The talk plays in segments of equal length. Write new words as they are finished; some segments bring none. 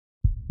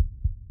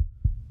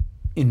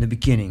In the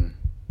beginning,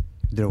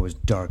 there was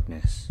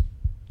darkness,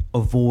 a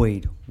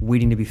void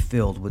waiting to be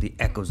filled with the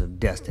echoes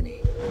of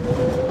destiny.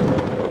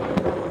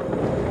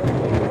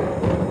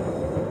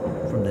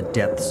 From the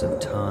depths of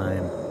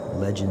time,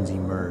 legends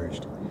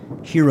emerged.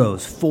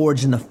 Heroes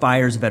forged in the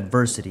fires of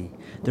adversity,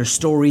 their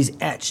stories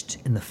etched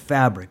in the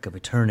fabric of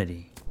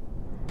eternity.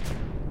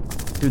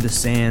 Through the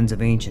sands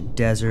of ancient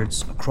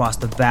deserts, across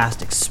the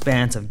vast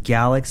expanse of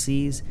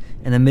galaxies,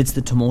 and amidst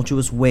the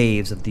tumultuous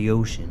waves of the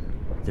ocean,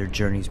 their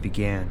journeys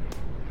began.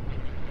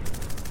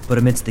 But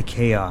amidst the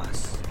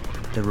chaos,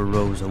 there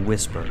arose a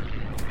whisper,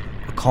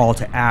 a call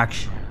to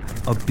action,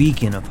 a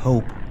beacon of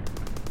hope.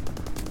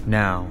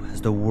 Now, as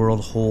the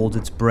world holds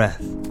its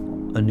breath,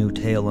 a new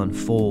tale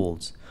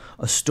unfolds,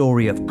 a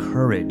story of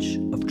courage,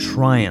 of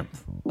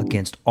triumph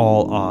against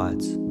all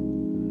odds.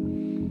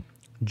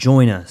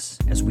 Join us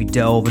as we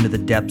delve into the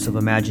depths of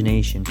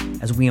imagination,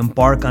 as we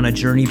embark on a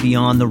journey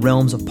beyond the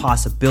realms of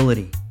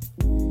possibility.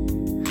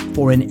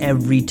 For in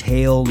every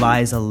tale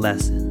lies a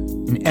lesson,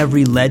 in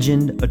every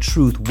legend a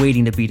truth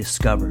waiting to be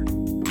discovered.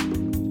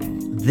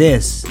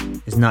 This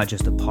is not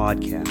just a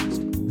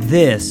podcast.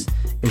 This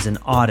is an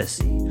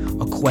odyssey,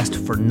 a quest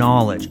for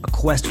knowledge, a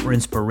quest for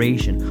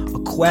inspiration, a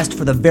quest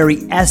for the very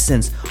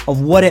essence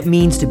of what it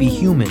means to be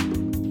human.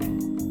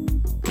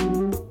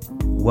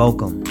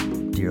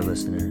 Welcome, dear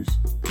listeners,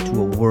 to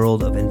a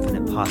world of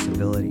infinite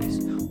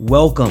possibilities.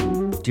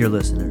 Welcome, dear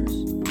listeners,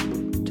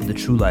 to the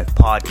True Life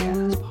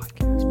Podcast.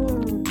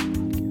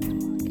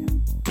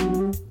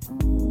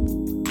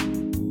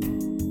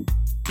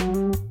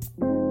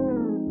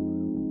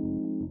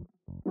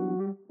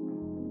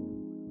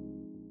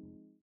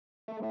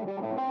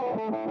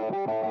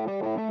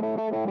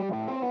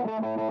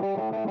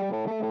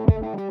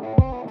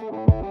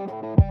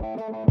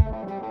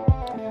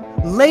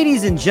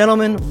 Ladies and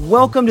gentlemen,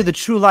 welcome to the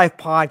True Life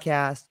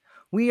Podcast.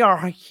 We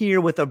are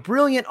here with a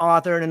brilliant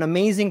author and an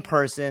amazing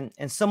person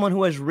and someone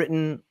who has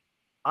written,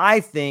 I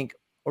think,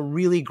 a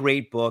really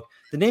great book.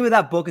 The name of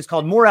that book is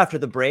called More After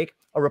the Break,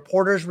 A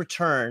Reporter's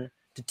Return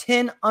to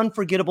 10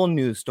 Unforgettable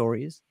News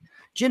Stories.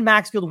 Jen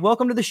Maxfield,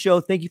 welcome to the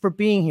show. Thank you for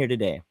being here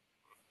today.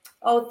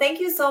 Oh, thank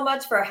you so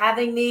much for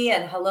having me,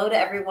 and hello to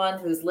everyone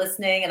who's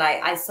listening. And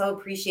I so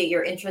appreciate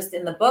your interest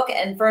in the book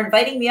and for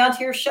inviting me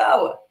onto your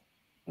show.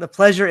 The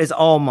pleasure is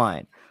all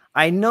mine.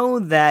 I know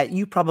that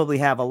you probably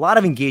have a lot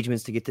of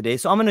engagements to get today,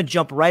 so I'm going to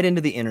jump right into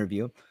the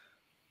interview.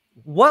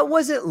 What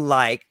was it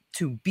like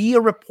to be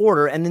a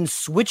reporter and then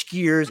switch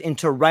gears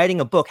into writing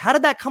a book? How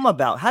did that come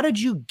about? How did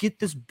you get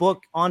this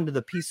book onto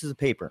the pieces of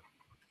paper?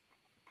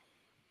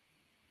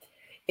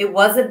 It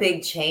was a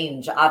big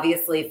change,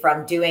 obviously,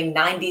 from doing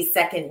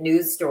 90-second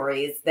news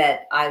stories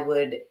that I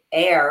would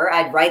air.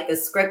 I'd write the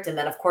script, and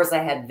then, of course, I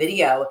had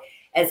video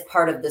as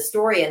part of the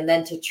story, and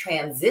then to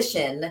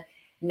transition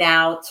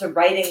now to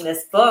writing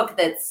this book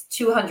that's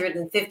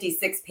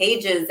 256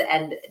 pages,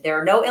 and there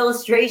are no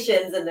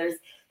illustrations, and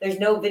there's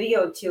no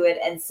video to it.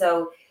 And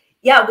so,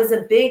 yeah, it was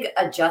a big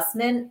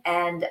adjustment.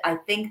 And I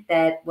think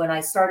that when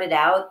I started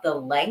out, the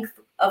length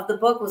of the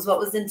book was what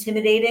was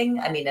intimidating.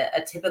 I mean,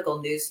 a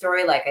typical news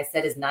story, like I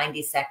said, is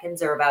 90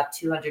 seconds or about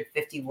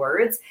 250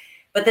 words.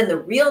 But then the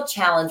real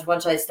challenge,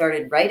 once I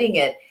started writing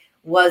it,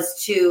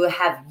 was to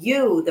have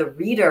you, the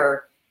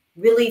reader,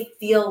 really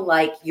feel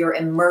like you're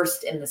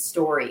immersed in the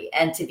story,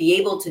 and to be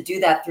able to do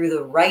that through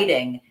the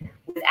writing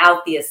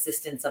without the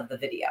assistance of the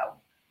video.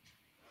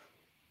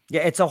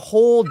 Yeah, it's a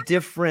whole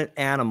different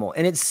animal.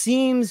 And it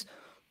seems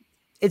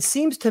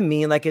to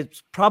me like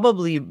it's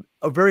probably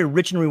a very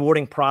rich and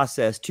rewarding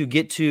process to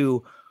get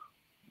to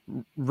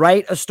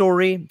write a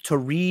story, to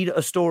read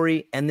a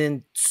story, and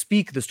then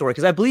speak the story.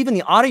 Because I believe in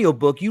the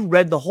audiobook, you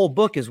read the whole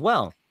book as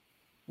well.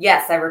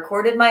 Yes, I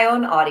recorded my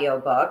own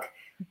audiobook.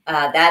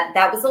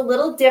 That was a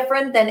little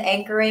different than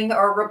anchoring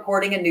or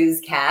reporting a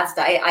newscast.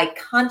 I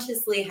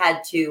consciously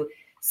had to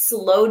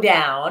slow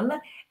down.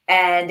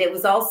 And it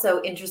was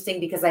also interesting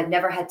because I've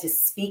never had to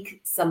speak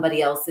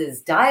somebody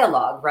else's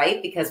dialogue,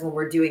 right? Because when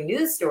we're doing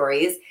news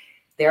stories,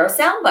 there are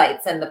sound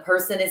bites and the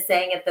person is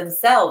saying it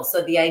themselves.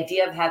 So the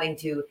idea of having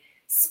to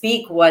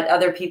speak what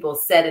other people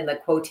said in the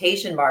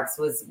quotation marks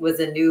was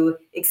a new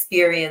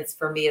experience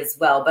for me as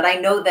well. But I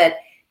know that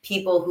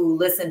people who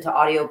listen to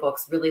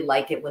audiobooks really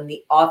like it when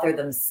the author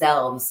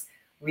themselves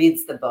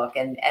reads the book.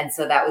 And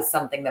so that was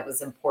something that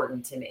was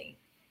important to me.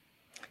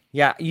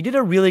 Yeah, you did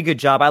a really good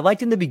job. I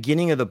liked in the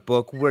beginning of the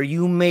book where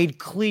you made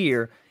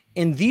clear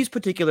in these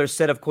particular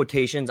set of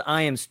quotations,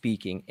 I am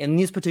speaking. In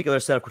these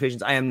particular set of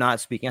quotations, I am not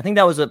speaking. I think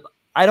that was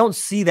I don't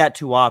see that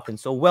too often.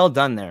 So well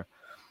done there.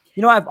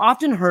 You know, I've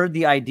often heard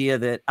the idea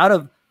that out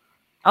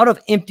of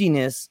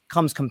emptiness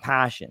comes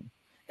compassion.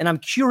 And I'm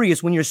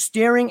curious, when you're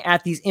staring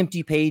at these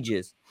empty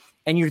pages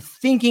and you're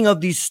thinking of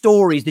these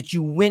stories that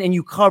you went and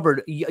you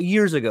covered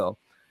years ago,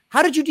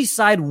 how did you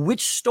decide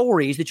which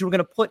stories that you were going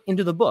to put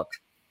into the book?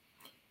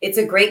 It's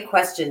a great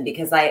question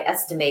because I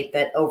estimate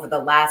that over the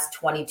last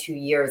 22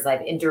 years,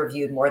 I've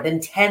interviewed more than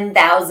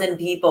 10,000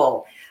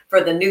 people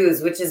for the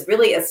news, which is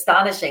really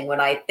astonishing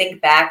when I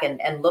think back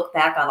and look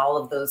back on all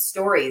of those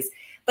stories.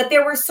 But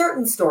there were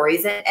certain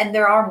stories, and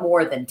there are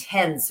more than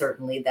 10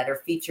 certainly that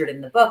are featured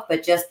in the book,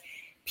 but just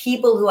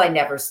people who I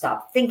never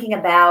stopped thinking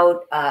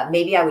about.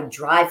 Maybe I would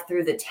drive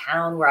through the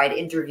town where I'd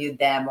interviewed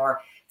them,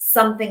 or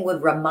something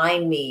would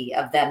remind me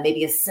of them,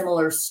 maybe a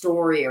similar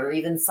story, or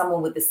even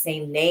someone with the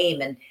same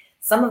name. And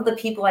some of the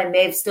people I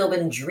may have still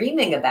been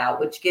dreaming about,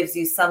 which gives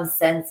you some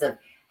sense of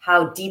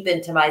how deep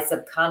into my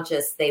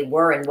subconscious they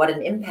were and what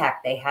an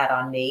impact they had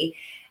on me.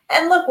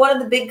 And look, one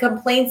of the big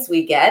complaints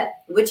we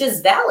get, which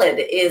is valid,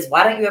 is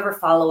why don't you ever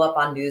follow up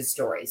on news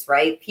stories,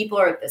 right? People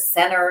are at the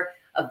center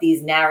of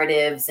these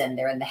narratives, and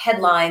they're in the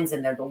headlines,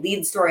 and they're the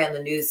lead story on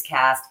the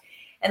newscast.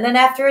 And then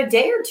after a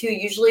day or two,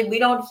 usually we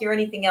don't hear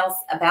anything else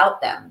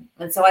about them.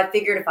 And so I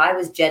figured if I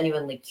was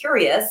genuinely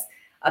curious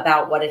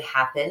about what had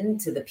happened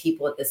to the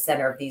people at the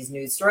center of these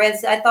news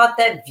stories, I thought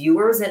that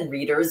viewers and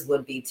readers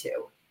would be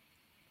too.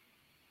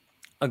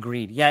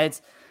 Agreed. Yeah,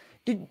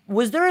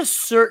 was there a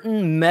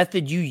certain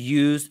method you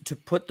used to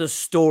put the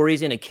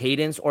stories in a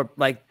cadence, or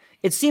like,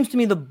 it seems to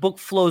me the book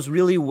flows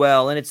really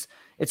well, and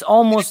it's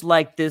almost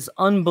like this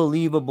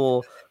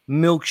unbelievable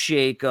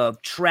milkshake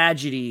of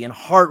tragedy and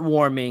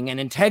heartwarming and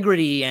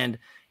integrity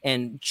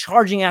and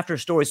charging after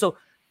stories. So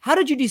how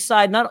did you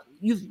decide,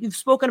 you've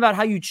spoken about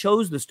how you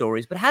chose the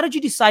stories, but how did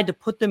you decide to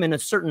put them in a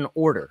certain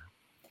order?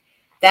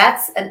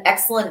 That's an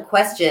excellent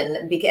question.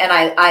 And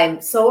I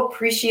so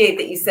appreciate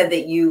that you said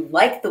that you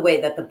like the way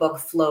that the book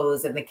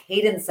flows and the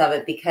cadence of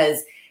it,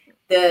 because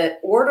the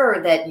order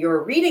that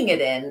you're reading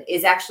it in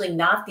is actually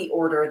not the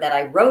order that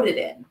I wrote it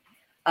in.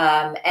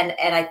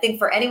 And I think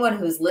for anyone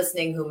who's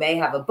listening who may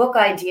have a book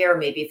idea, or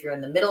maybe if you're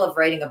in the middle of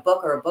writing a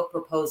book or a book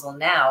proposal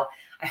now,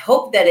 I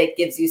hope that it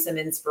gives you some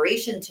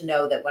inspiration to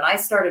know that when I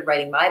started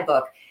writing my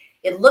book,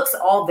 it looks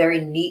all very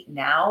neat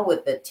now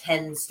with the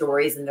 10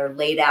 stories, and they're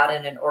laid out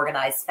in an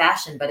organized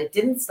fashion, but it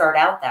didn't start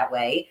out that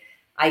way.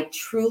 I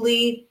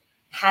truly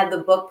had the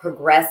book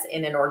progress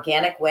in an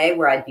organic way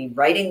where I'd be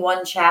writing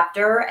one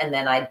chapter and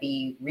then I'd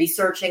be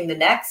researching the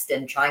next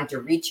and trying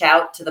to reach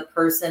out to the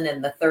person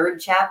in the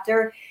third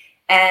chapter.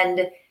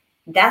 And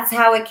that's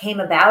how it came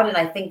about. And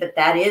I think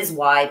that is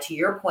why, to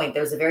your point,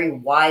 there's a very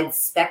wide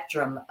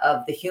spectrum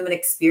of the human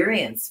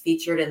experience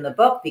featured in the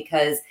book,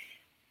 because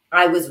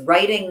I was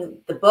writing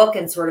the book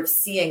and sort of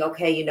seeing,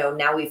 okay,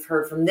 now we've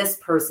heard from this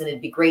person. It'd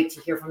be great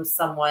to hear from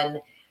someone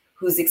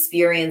who's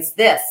experienced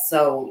this.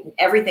 So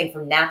everything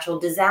from natural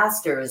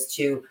disasters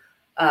to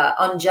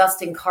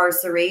unjust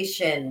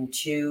incarceration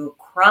to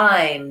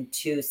crime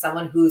to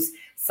someone who's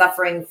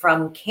suffering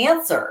from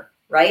cancer,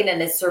 right? And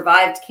has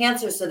survived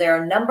cancer. So there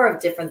are a number of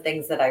different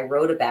things that I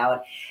wrote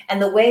about. And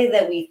the way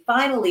that we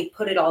finally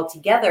put it all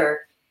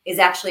together is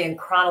actually in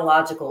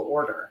chronological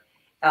order.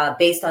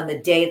 Based on the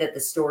day that the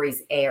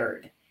stories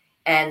aired.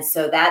 And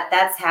so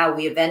that's how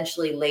we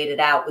eventually laid it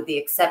out, with the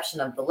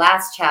exception of the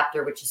last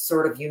chapter, which is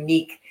sort of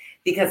unique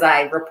because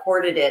I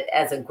reported it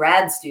as a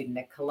grad student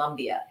at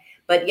Columbia.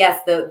 But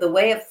yes, the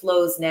way it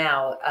flows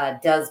now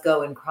does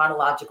go in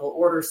chronological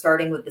order,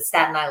 starting with the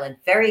Staten Island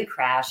ferry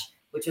crash,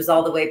 which was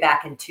all the way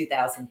back in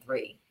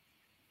 2003.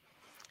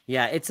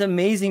 Yeah, it's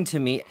amazing to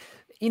me.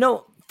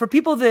 For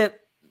people that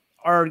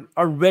are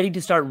ready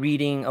to start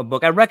reading a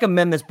book, I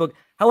recommend this book.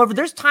 However,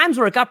 there's times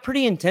where it got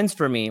pretty intense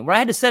for me, where I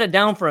had to set it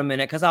down for a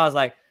minute because I was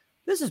like,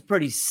 this is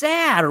pretty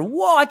sad, or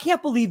whoa, I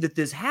can't believe that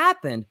this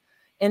happened.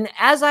 And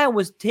as I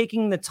was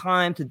taking the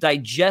time to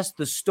digest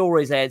the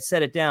stories, I had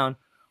set it down,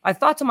 I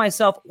thought to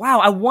myself, wow,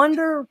 I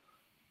wonder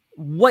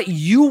what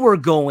you were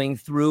going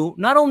through,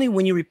 not only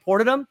when you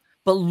reported them,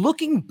 but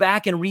looking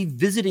back and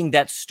revisiting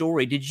that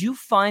story. Did you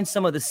find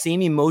some of the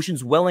same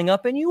emotions welling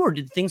up in you, or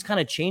did things kind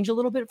of change a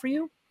little bit for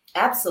you?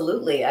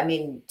 Absolutely. I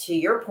mean, to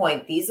your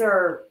point, these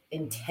are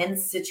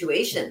intense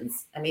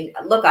situations. I mean,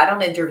 look, I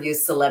don't interview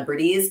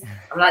celebrities.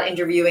 I'm not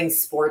interviewing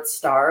sports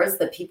stars.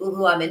 The people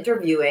who I'm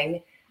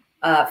interviewing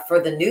for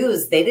the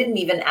news, they didn't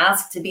even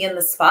ask to be in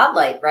the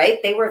spotlight, right?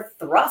 They were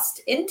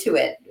thrust into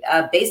it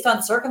based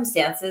on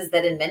circumstances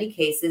that in many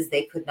cases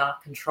they could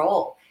not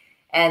control.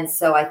 And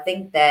so I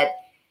think that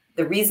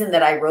the reason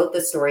that I wrote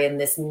the story in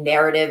this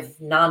narrative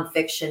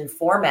nonfiction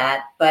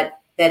format, but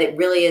that it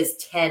really is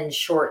 10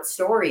 short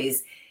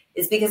stories,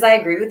 is because I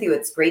agree with you.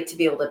 It's great to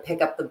be able to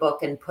pick up the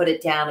book and put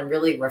it down and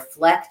really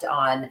reflect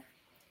on,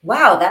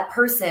 wow, that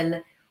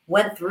person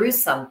went through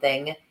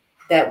something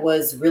that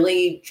was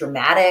really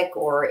dramatic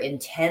or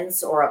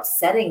intense or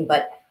upsetting,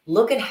 but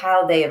look at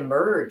how they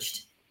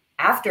emerged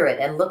after it,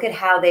 and look at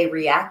how they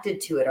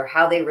reacted to it, or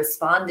how they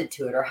responded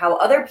to it, or how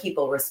other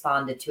people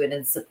responded to it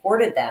and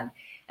supported them.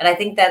 And I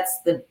think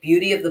that's the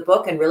beauty of the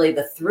book, and really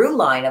the through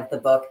line of the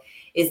book,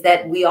 is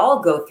that we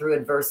all go through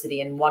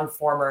adversity in one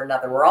form or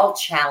another. We're all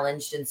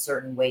challenged in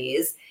certain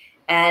ways.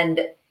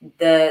 And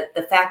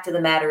the fact of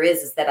the matter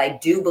is that I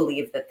do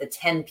believe that the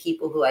 10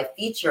 people who I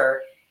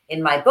feature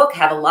in my book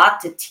have a lot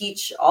to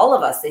teach all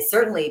of us. They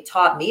certainly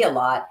taught me a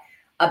lot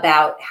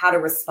about how to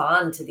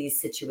respond to these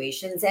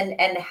situations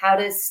and how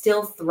to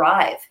still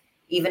thrive,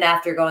 even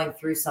after going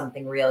through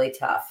something really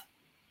tough.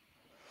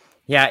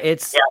 Yeah,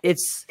 it's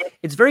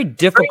very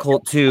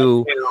difficult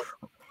to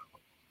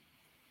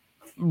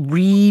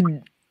read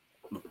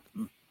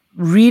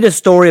read a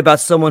story about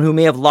someone who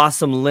may have lost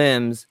some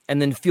limbs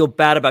and then feel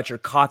bad about your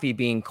coffee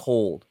being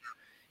cold,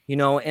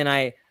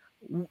 and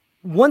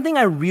one thing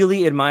I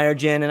really admire,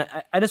 Jen, and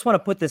I just want to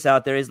put this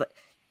out there, is like,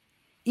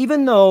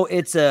 even though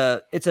it's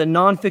a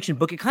nonfiction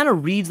book, it kind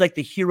of reads like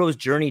the hero's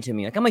journey to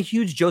me. Like, I'm a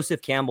huge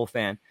Joseph Campbell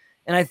fan,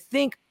 and I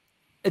think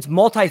it's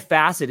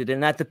multifaceted in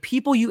that the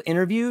people you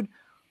interviewed,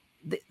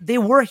 they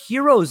were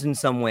heroes in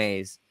some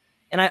ways.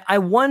 And I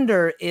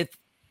wonder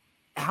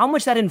how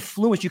much that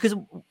influenced you, because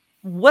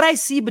what I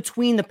see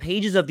between the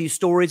pages of these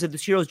stories of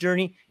this hero's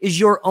journey is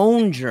your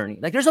own journey.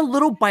 Like, there's a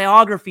little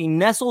biography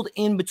nestled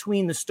in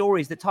between the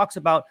stories that talks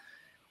about,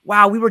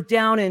 wow, we were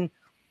down in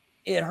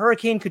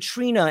Hurricane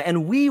Katrina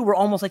and we were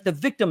almost like the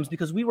victims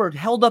because we were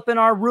held up in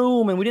our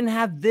room and we didn't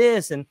have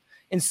this. And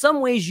in some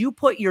ways you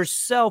put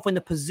yourself in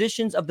the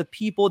positions of the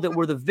people that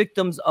were the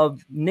victims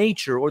of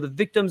nature or the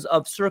victims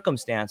of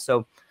circumstance.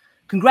 So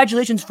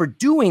congratulations for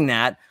doing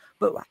that.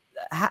 But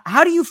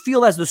how do you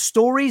feel as the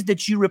stories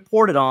that you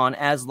reported on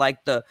as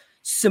like the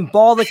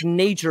symbolic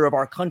nature of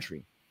our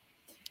country?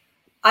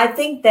 I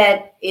think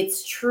that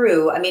it's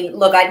true. I mean,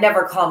 look, I'd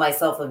never call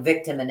myself a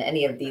victim in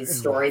any of these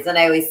stories. And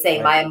I always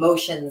say my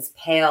emotions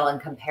pale in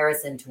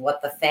comparison to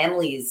what the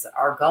families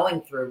are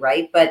going through,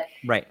 right? But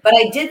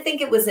I did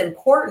think it was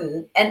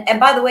important. And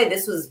by the way,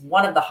 this was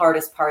one of the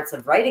hardest parts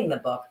of writing the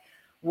book,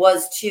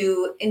 was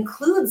to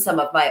include some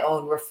of my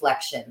own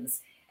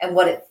reflections and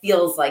what it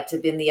feels like to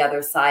be on the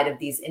other side of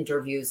these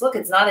interviews. Look,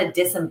 it's not a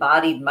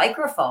disembodied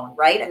microphone,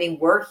 right? I mean,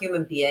 we're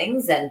human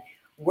beings and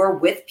we're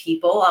with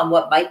people on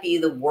what might be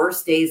the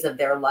worst days of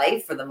their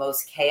life or the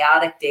most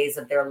chaotic days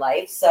of their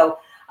life. So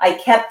I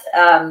kept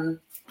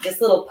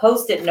this little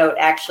Post-it note,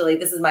 actually.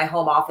 This is my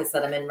home office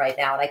that I'm in right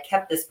now. And I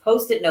kept this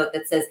Post-it note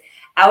that says,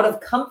 out of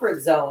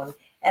comfort zone.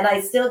 And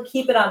I still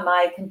keep it on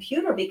my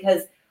computer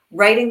because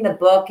writing the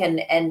book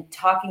and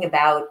talking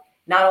about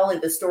not only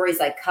the stories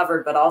I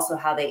covered, but also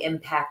how they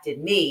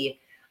impacted me,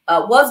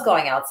 was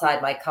going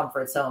outside my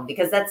comfort zone,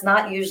 because that's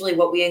not usually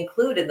what we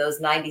include in those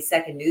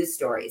 90-second news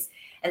stories.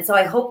 And so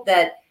I hope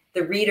that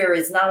the reader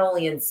is not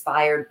only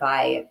inspired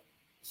by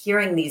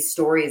hearing these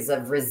stories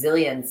of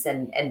resilience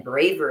and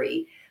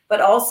bravery,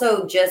 but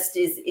also just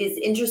is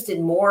interested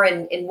more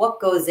in what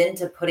goes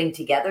into putting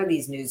together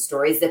these news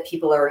stories that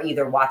people are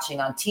either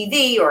watching on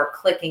TV or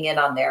clicking in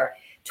on their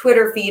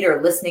Twitter feed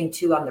or listening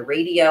to on the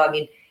radio. I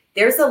mean,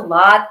 there's a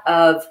lot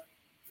of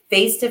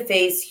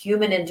face-to-face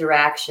human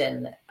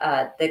interaction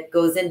that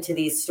goes into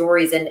these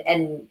stories.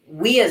 And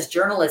we as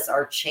journalists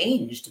are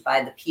changed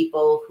by the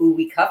people who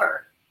we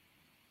cover.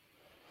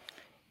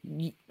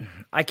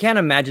 I can't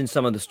imagine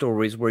some of the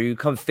stories where you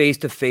come face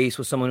to face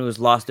with someone who has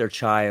lost their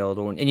child,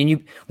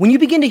 when you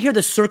begin to hear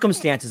the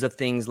circumstances of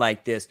things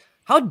like this,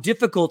 how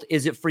difficult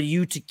is it for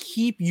you to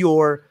keep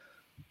your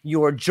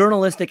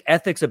journalistic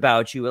ethics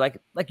about you? Like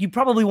you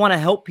probably want to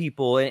help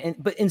people,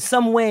 but in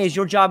some ways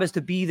your job is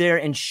to be there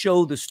and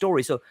show the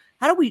story. So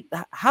how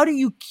do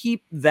you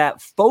keep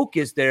that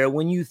focus there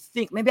when you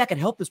think maybe I could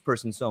help this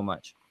person so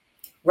much?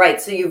 Right.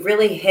 So you've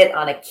really hit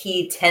on a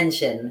key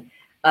tension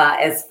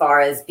as far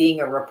as being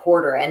a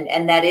reporter.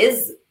 And that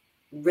is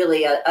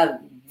really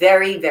a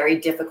very, very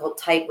difficult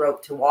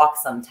tightrope to walk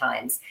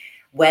sometimes.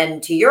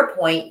 When, to your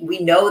point, we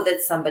know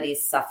that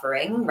somebody's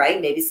suffering, right?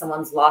 Maybe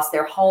someone's lost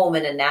their home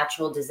in a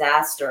natural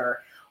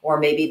disaster, or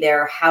maybe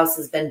their house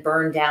has been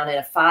burned down in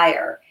a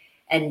fire,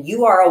 and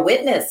you are a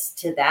witness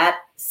to that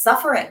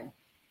suffering.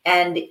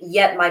 And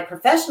yet my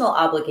professional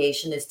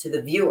obligation is to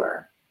the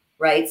viewer,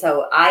 right?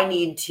 So I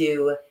need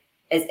to,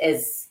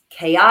 as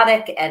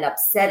chaotic and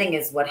upsetting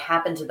as what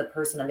happened to the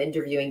person I'm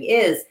interviewing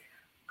is,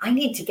 I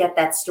need to get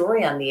that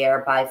story on the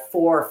air by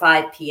 4 or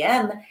 5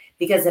 p.m.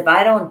 because if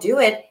I don't do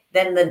it,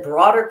 then the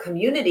broader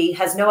community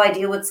has no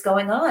idea what's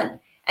going on.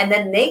 And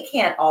then they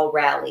can't all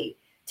rally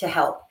to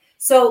help.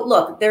 So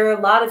look, there are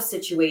a lot of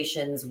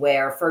situations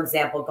where, for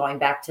example, going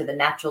back to the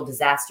natural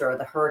disaster or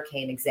the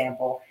hurricane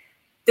example,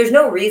 there's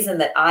no reason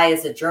that I,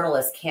 as a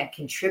journalist, can't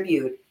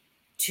contribute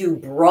to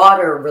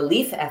broader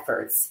relief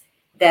efforts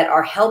that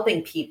are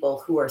helping people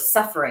who are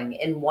suffering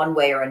in one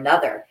way or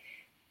another.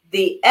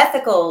 The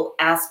ethical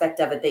aspect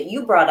of it that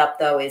you brought up,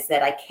 though, is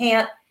that I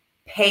can't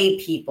pay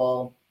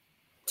people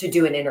to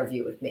do an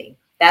interview with me.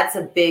 That's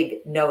a big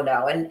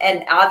no-no.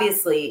 And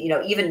obviously,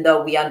 even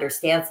though we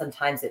understand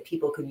sometimes that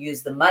people could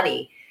use the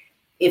money,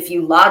 if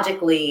you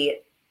logically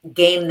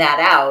game that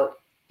out,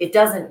 it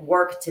doesn't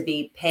work to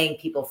be paying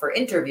people for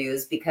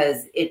interviews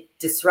because it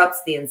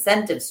disrupts the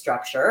incentive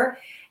structure.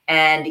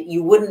 And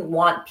you wouldn't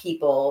want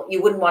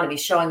to be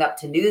showing up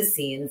to news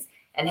scenes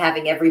and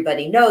having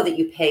everybody know that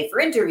you pay for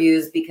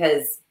interviews,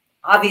 because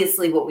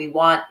obviously what we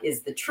want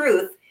is the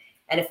truth.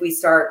 And if we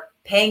start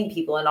paying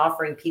people and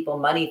offering people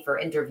money for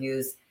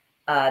interviews,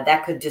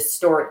 that could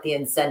distort the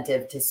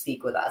incentive to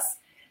speak with us.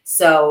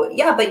 So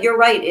yeah, but you're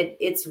right.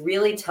 It's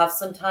really tough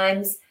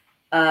sometimes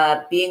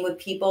being with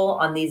people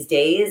on these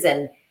days.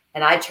 And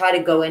I try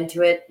to go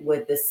into it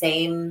with the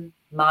same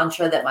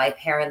mantra that my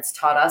parents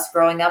taught us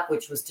growing up,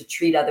 which was to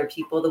treat other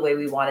people the way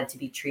we wanted to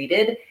be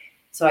treated.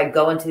 So I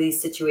go into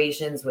these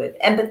situations with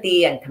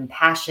empathy and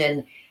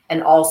compassion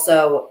and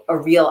also a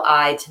real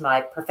eye to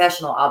my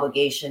professional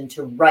obligation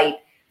to write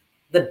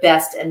the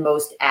best and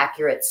most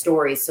accurate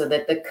stories so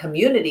that the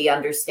community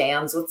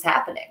understands what's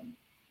happening.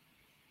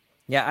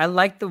 Yeah, I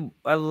like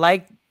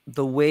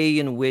the way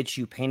in which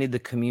you painted the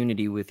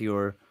community with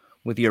your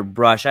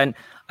brush. And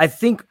I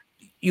think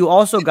you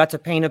also got to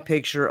paint a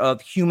picture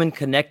of human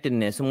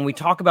connectedness. And when we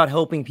talk about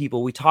helping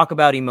people, we talk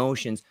about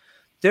emotions.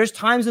 There's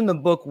times in the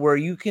book where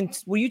you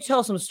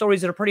tell some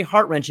stories that are pretty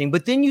heart-wrenching,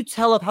 but then you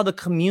tell of how the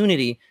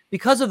community,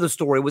 because of the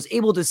story, was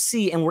able to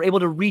see and were able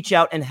to reach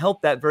out and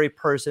help that very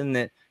person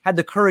that had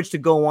the courage to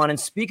go on and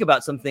speak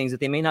about some things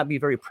that they may not be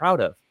very proud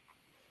of.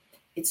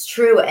 It's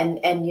true. And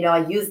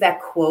I use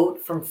that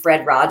quote from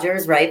Fred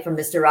Rogers, right? From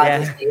Mr.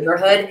 Rogers'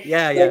 Neighborhood.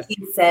 Yeah.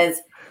 He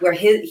says, where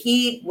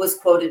he was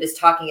quoted as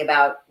talking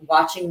about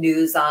watching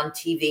news on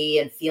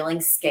TV and feeling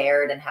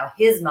scared, and how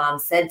his mom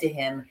said to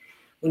him,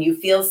 when you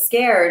feel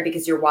scared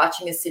because you're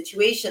watching a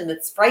situation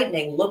that's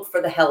frightening, look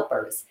for the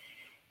helpers.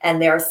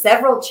 And there are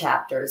several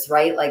chapters,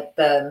 right? Like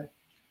the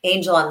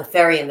angel on the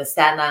ferry and the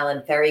Staten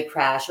Island ferry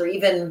crash, or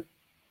even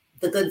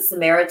the Good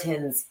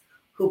Samaritans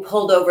who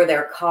pulled over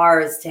their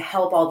cars to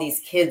help all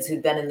these kids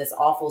who'd been in this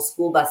awful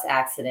school bus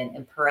accident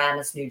in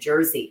Paramus, New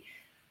Jersey.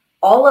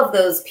 All of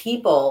those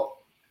people,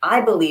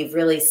 I believe,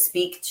 really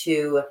speak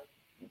to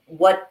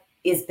what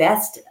is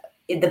best,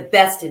 the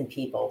best in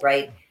people,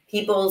 right?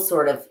 People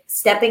sort of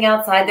stepping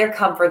outside their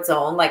comfort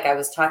zone, like I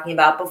was talking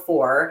about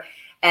before,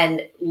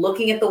 and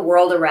looking at the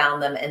world around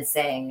them and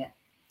saying,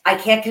 I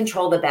can't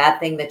control the bad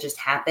thing that just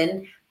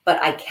happened, but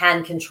I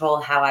can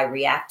control how I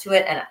react to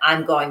it. And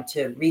I'm going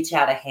to reach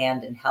out a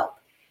hand and help.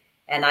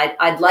 And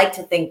I'd like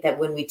to think that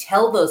when we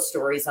tell those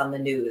stories on the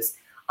news,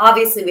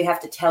 obviously we have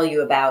to tell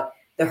you about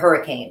the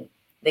hurricane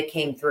that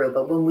came through.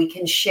 But when we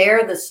can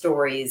share the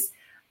stories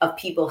of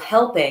people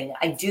helping,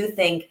 I do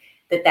think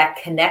that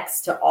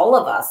connects to all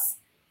of us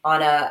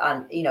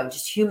on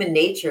just human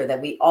nature,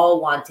 that we all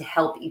want to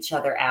help each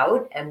other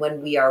out. And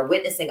when we are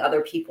witnessing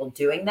other people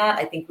doing that,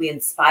 I think we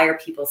inspire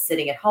people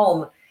sitting at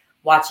home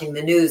watching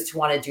the news to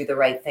want to do the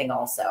right thing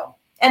also.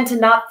 And to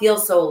not feel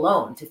so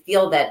alone,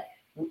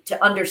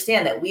 to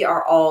understand that we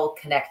are all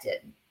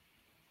connected.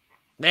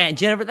 Man,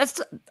 Jennifer,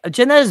 that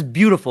is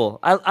beautiful.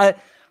 I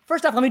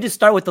first off, let me just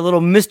start with the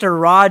little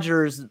Mr.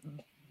 Rogers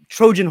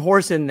Trojan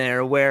horse in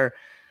there, where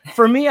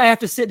for me, I have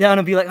to sit down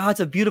and be like, oh, it's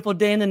a beautiful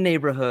day in the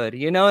neighborhood,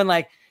 and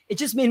like, it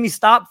just made me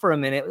stop for a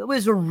minute. It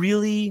was a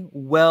really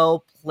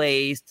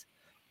well-placed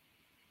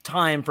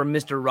time for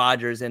Mr.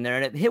 Rogers in there,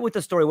 and it hit with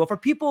the story. Well, for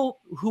people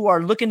who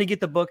are looking to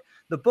get the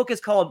book is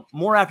called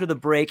More After the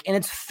Break, and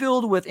it's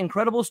filled with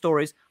incredible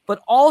stories,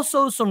 but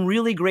also some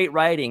really great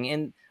writing.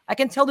 And I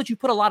can tell that you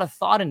put a lot of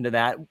thought into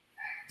that.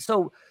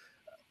 So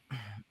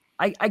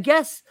I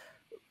guess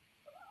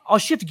I'll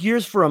shift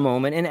gears for a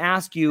moment and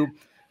ask you,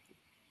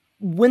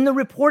 when the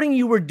reporting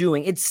you were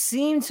doing, it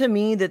seemed to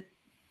me that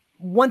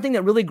one thing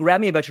that really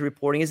grabbed me about your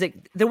reporting is that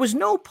there was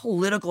no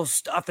political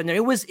stuff in there.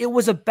 It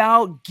was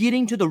about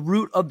getting to the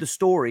root of the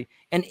story,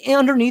 and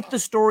underneath the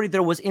story,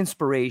 there was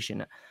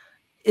inspiration.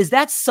 Is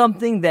that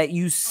something that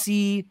you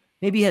see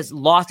maybe has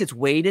lost its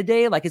way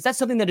today? Like, is that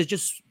something that is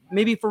just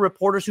maybe for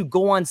reporters who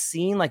go on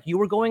scene like you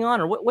were going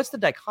on, or what's the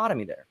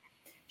dichotomy there?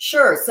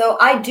 Sure. So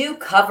I do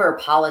cover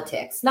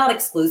politics, not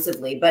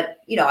exclusively, but,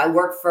 I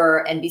work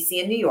for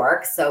NBC in New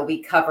York. So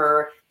we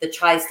cover the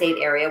tri-state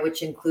area,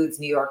 which includes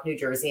New York, New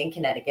Jersey, and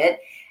Connecticut,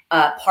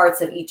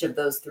 parts of each of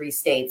those three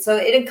states. So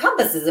it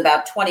encompasses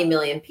about 20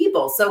 million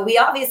people. So we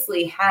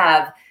obviously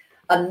have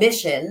a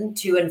mission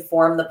to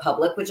inform the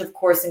public, which of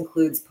course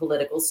includes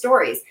political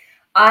stories.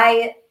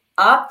 I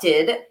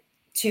opted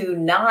to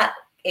not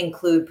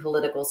include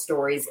political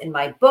stories in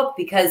my book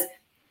because,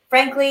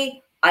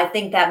 frankly, I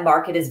think that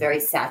market is very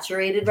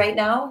saturated right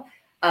now.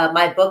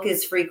 My book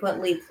is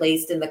frequently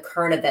placed in the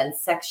current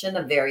events section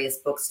of various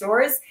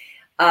bookstores,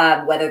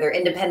 whether they're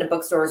independent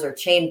bookstores or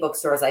chain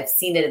bookstores. I've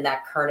seen it in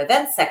that current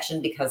events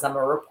section because I'm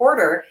a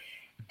reporter.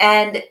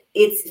 And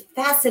it's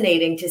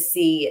fascinating to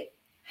see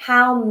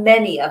how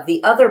many of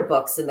the other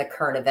books in the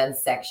current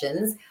events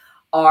sections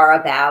are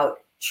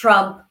about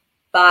Trump,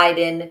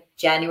 Biden,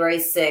 January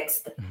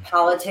 6th,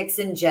 politics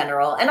in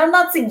general. And I'm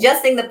not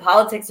suggesting that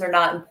politics are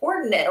not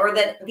important or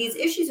that these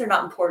issues are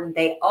not important.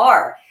 They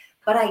are.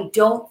 But I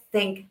don't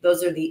think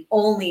those are the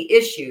only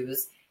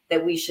issues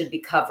that we should be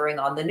covering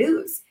on the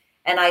news.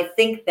 And I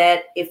think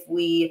that if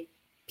we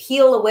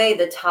peel away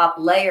the top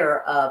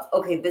layer of,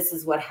 okay, this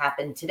is what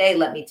happened today,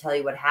 let me tell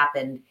you what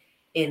happened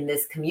in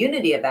this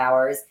community of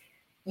ours,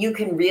 you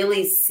can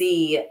really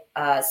see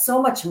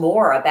so much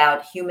more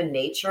about human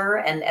nature.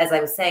 And as I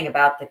was saying,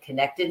 about the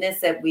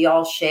connectedness that we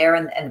all share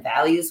and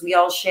values we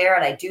all share.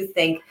 And I do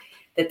think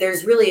that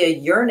there's really a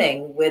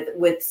yearning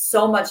with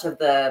so much of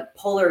the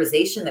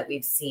polarization that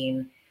we've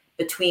seen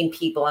between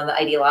people on the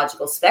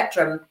ideological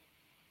spectrum.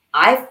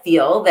 I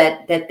feel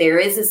that there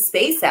is a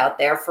space out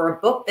there for a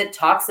book that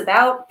talks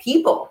about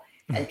people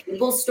and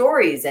people's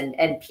stories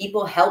and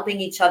people helping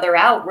each other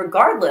out,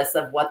 regardless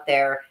of what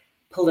their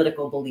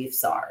political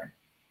beliefs are.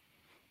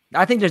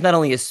 I think there's not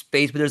only a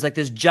space, but there's like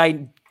this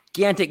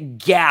gigantic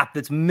gap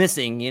that's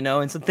missing,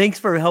 and so thanks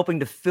for helping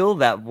to fill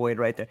that void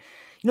right there.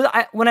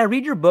 When I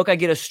read your book, I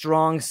get a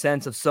strong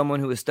sense of someone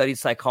who has studied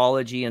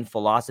psychology and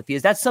philosophy.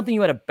 Is that something you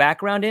had a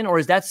background in, or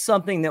is that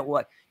something that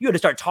you had to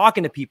start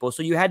talking to people?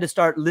 So you had to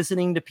start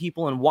listening to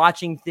people and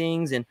watching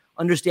things and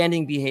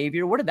understanding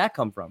behavior. Where did that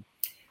come from?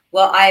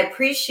 Well, I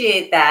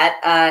appreciate that.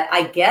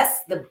 I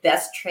guess the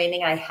best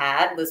training I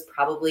had was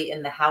probably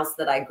in the house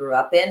that I grew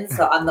up in.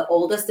 So I'm the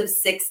oldest of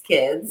 6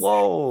 kids.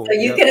 Whoa. So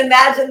you can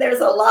imagine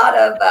there's a lot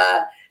of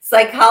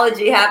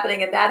psychology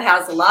happening in that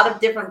house, a lot of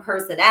different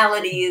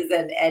personalities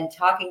and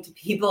talking to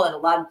people in a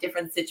lot of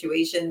different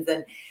situations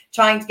and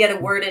trying to get a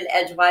word in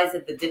edgewise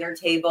at the dinner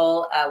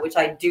table, which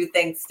I do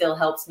think still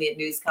helps me at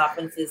news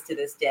conferences to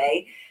this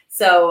day.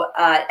 So,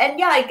 and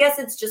yeah, I guess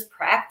it's just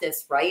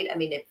practice, right? I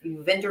mean, if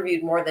you've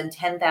interviewed more than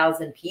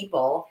 10,000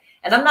 people,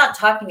 and I'm not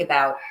talking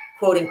about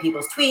quoting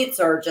people's tweets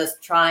or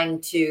just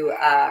trying to,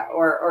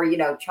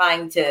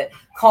 trying to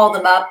call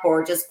them up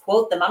or just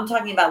quote them. I'm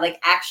talking about like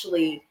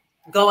actually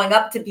going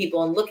up to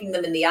people and looking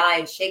them in the eye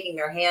and shaking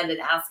their hand and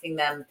asking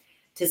them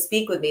to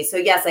speak with me. So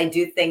yes, I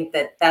do think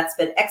that that's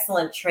been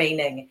excellent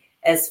training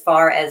as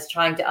far as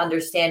trying to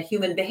understand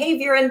human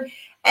behavior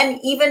and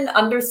even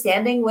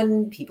understanding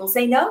when people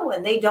say no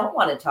and they don't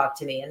want to talk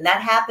to me. And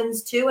that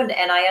happens too. And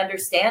I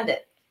understand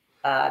it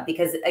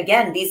because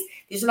again,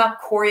 these are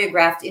not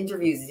choreographed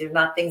interviews. These are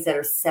not things that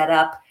are set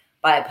up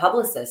by a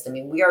publicist. I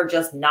mean, we are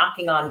just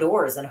knocking on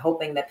doors and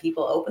hoping that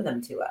people open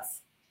them to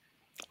us.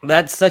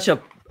 That's such a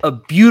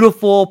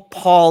beautiful,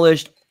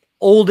 polished,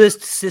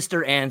 oldest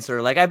sister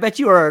answer. Like, I bet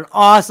you are an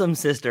awesome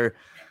sister.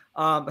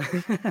 Yeah,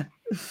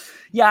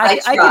 I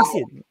can see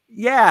it.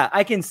 Yeah,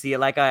 I can see it.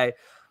 Like, I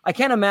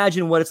can't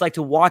imagine what it's like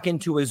to walk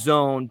into a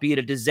zone, be it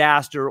a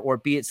disaster or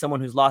be it someone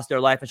who's lost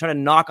their life, and try to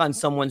knock on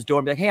someone's door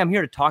and be like, hey, I'm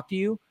here to talk to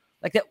you.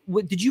 Like that.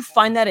 Did you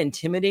find that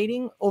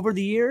intimidating over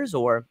the years?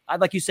 Or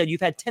like you said,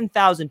 you've had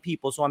 10,000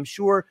 people. So I'm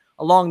sure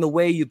along the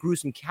way you grew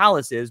some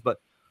calluses. But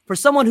for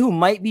someone who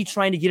might be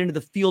trying to get into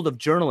the field of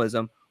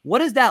journalism,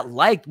 what is that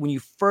like when you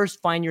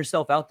first find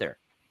yourself out there?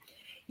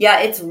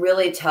 Yeah, it's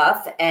really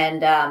tough.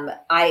 And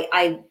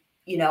I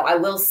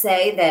will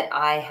say that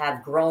I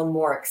have grown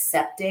more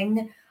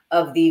accepting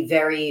of the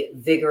very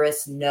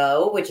vigorous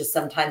no, which is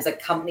sometimes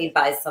accompanied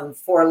by some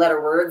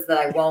 4-letter words that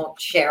I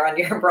won't share on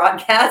your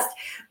broadcast.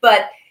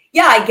 But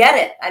yeah, I get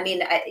it. I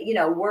mean,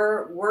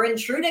 we're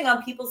intruding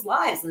on people's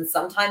lives, and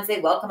sometimes they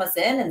welcome us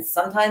in, and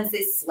sometimes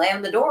they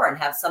slam the door and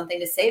have something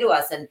to say to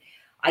us. And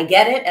I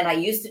get it. And I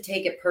used to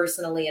take it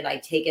personally, and I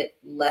take it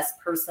less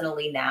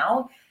personally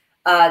now.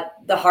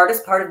 The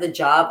hardest part of the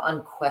job,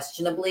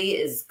 unquestionably,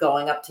 is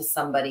going up to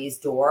somebody's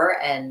door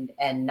and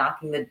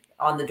knocking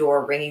on the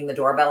door, ringing the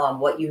doorbell on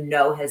what you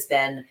know has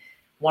been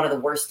one of the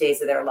worst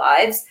days of their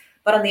lives.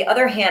 But on the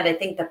other hand, I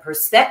think the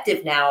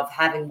perspective now of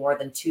having more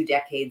than 2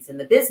 decades in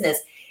the business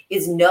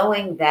is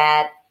knowing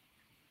that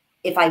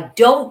if I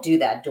don't do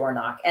that door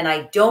knock and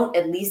I don't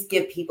at least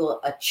give people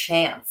a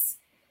chance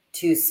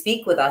to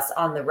speak with us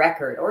on the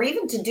record, or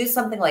even to do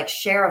something like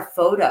share a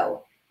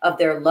photo of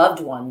their loved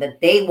one that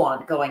they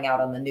want going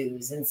out on the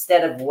news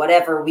instead of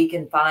whatever we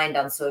can find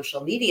on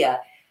social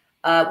media,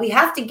 we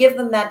have to give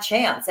them that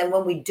chance. And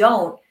when we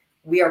don't,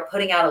 we are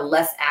putting out a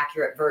less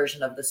accurate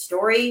version of the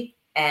story,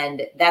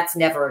 and that's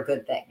never a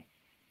good thing.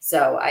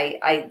 So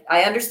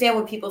I understand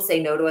when people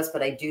say no to us,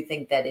 but I do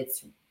think that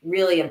it's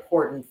really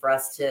important for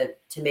us to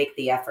make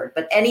the effort.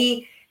 But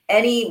any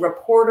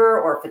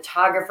reporter or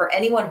photographer,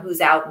 anyone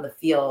who's out in the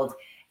field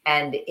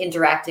and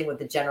interacting with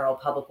the general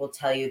public will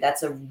tell you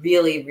that's a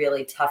really,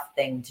 really tough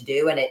thing to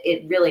do. And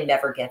it really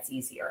never gets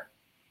easier.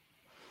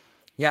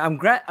 Yeah,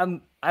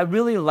 I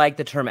really like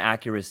the term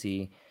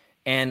accuracy.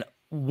 And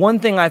one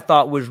thing I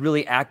thought was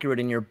really accurate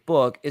in your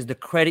book is the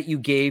credit you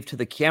gave to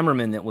the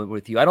cameraman that went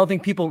with you. I don't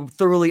think people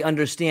thoroughly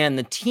understand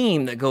the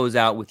team that goes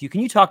out with you.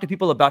 Can you talk to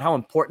people about how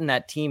important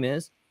that team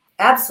is?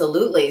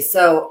 Absolutely.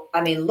 So,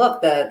 I mean,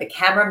 look, the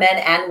cameramen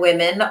and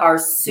women are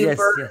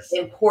super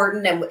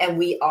important, and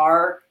we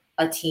are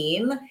a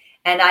team.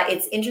 And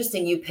it's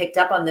interesting you picked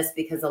up on this,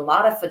 because a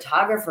lot of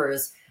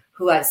photographers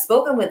who I've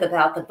spoken with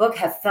about the book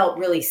have felt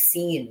really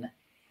seen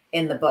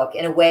in the book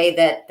in a way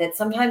that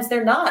sometimes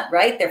they're not,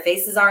 right? Their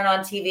faces aren't on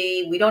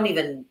TV. We don't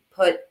even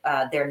put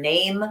their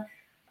name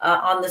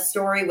on the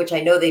story, which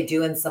I know they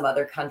do in some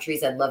other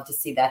countries. I'd love to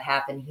see that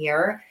happen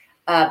here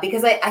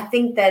because I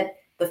think that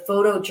the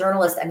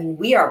photojournalist, I mean,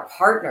 we are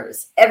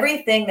partners.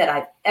 Everything that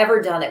I've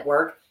ever done at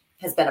work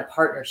has been a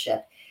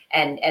partnership.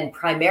 And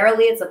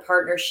primarily it's a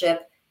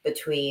partnership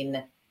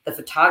between the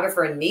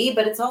photographer and me,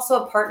 but it's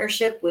also a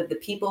partnership with the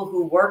people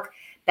who work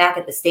back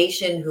at the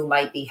station who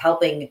might be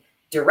helping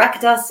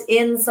direct us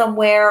in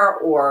somewhere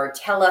or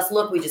tell us,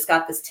 look, we just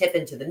got this tip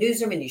into the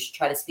newsroom and you should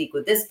try to speak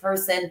with this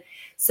person.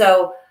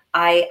 So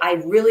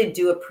I really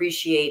do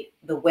appreciate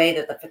the way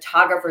that the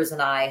photographers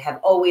and I have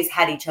always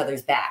had each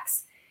other's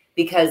backs,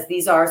 because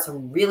these are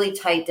some really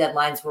tight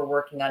deadlines we're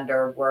working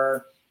under.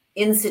 We're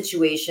in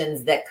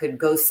situations that could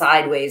go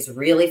sideways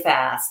really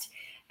fast.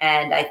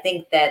 And I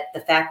think that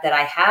the fact that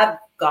I have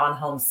gone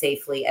home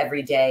safely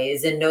every day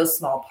is in no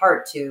small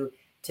part to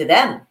to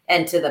them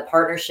and to the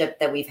partnership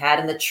that we've had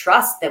and the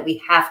trust that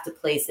we have to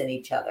place in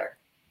each other.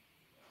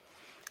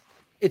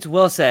 It's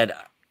well said.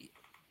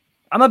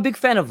 I'm a big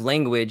fan of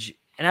language.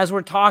 And as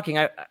we're talking,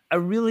 I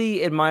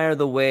really admire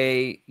the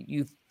way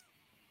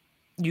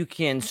you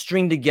can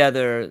string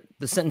together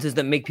the sentences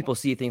that make people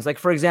see things. Like,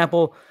 for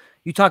example,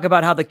 you talk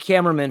about how the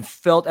cameraman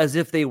felt as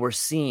if they were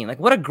seen. Like,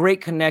 what a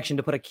great connection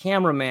to put a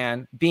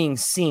cameraman being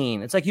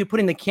seen. It's like you're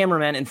putting the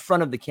cameraman in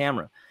front of the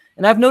camera.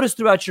 And I've noticed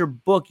throughout your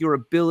book, your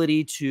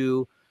ability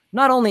to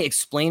not only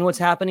explain what's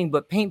happening,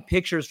 but paint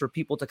pictures for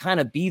people to kind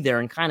of be there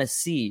and kind of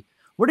see.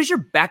 Where does your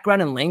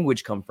background in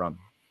language come from?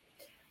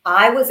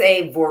 I was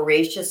a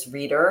voracious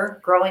reader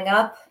growing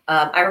up.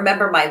 I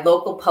remember my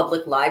local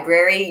public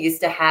library used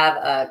to have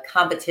a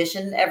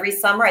competition every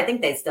summer. I think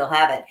they still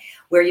have it,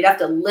 where you'd have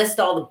to list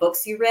all the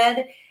books you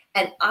read.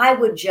 And I'd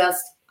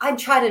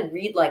try to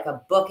read like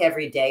a book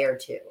every day or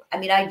two. I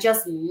mean, I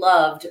just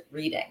loved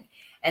reading.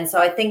 And so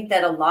I think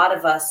that a lot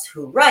of us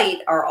who write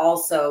are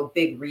also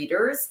big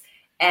readers.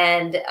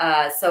 And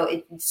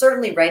so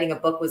certainly writing a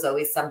book was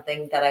always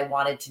something that I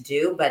wanted to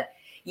do. But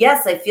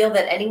yes, I feel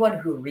that anyone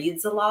who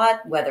reads a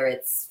lot, whether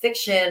it's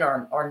fiction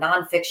or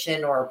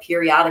nonfiction or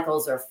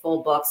periodicals or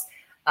full books,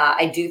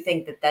 I do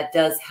think that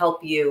does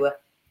help you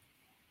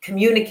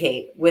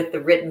communicate with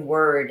the written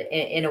word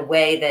in a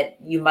way that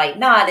you might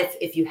not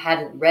if you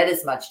hadn't read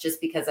as much, just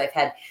because I've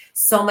had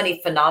so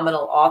many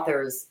phenomenal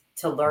authors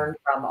to learn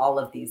from all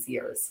of these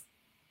years.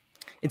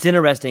 It's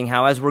interesting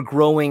how as we're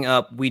growing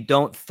up, we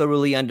don't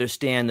thoroughly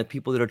understand the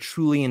people that are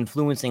truly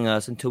influencing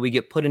us until we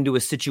get put into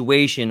a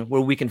situation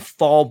where we can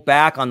fall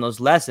back on those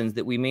lessons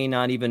that we may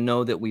not even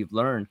know that we've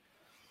learned.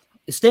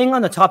 Staying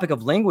on the topic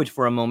of language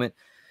for a moment,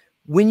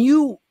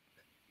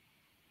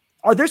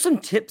 are there some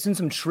tips and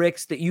some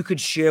tricks that you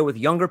could share with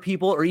younger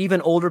people or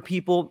even older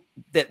people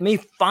that may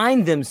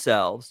find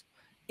themselves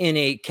in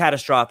a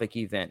catastrophic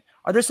event?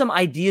 Are there some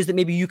ideas that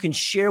maybe you can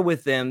share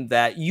with them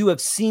that you have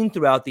seen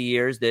throughout the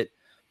years that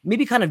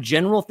maybe kind of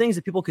general things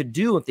that people could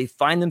do if they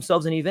find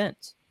themselves in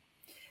events?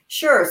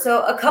 Sure.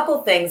 So a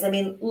couple things. I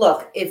mean,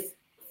 look, if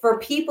for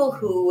people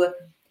who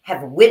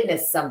have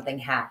witnessed something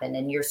happen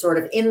and you're sort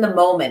of in the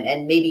moment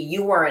and maybe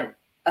you weren't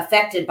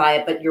affected by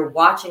it, but you're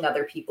watching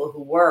other people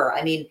who were,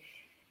 I mean,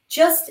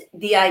 just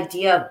the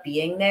idea of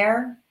being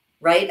there,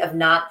 right? Of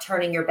not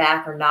turning your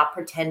back or not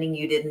pretending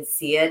you didn't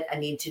see it. I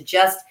mean, to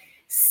just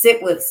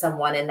sit with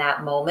someone in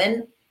that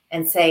moment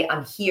and say,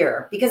 I'm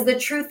here. Because the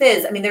truth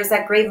is, I mean, there's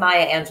that great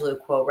Maya Angelou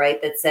quote,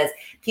 right? That says,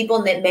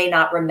 people may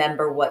not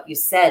remember what you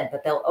said,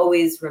 but they'll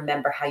always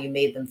remember how you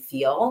made them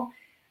feel.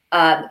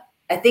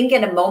 I think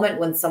in a moment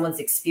when someone's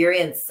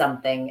experienced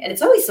something, and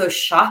it's always so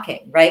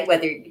shocking, right?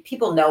 Whether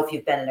people know if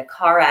you've been in a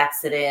car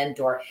accident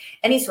or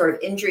any sort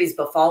of injuries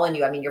befallen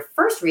you, I mean, your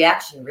first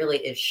reaction really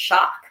is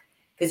shock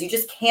because you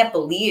just can't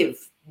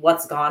believe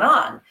what's gone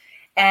on.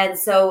 And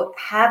so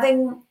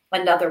having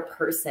another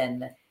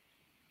person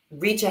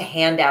reach a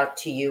hand out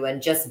to you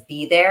and just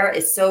be there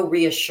is so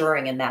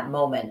reassuring in that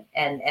moment.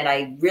 And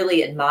I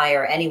really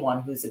admire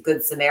anyone who's a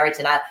good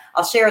Samaritan.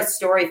 I'll share a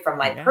story from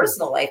my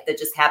personal life that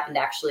just happened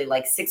actually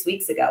like 6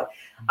 weeks ago.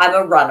 I'm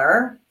a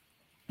runner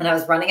and I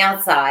was running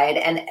outside.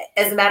 And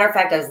as a matter of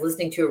fact, I was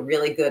listening to a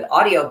really good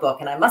audiobook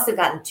and I must have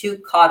gotten too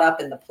caught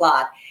up in the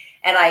plot.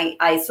 And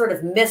I sort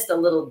of missed a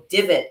little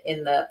divot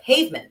in the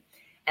pavement.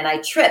 And I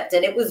tripped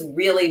and it was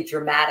really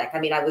dramatic. I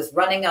mean, I was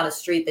running on a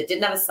street that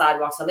didn't have a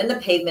sidewalk. So I'm in the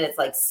pavement. It's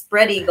like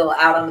spread eagle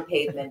out on the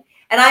pavement.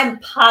 And I'm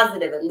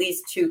positive at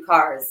least 2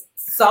 cars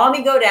saw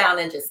me go down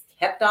and just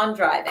kept on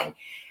driving.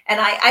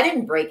 And I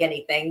didn't break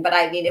anything, but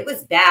I mean, it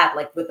was bad,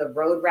 like with a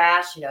road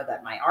rash, you know,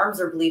 that my arms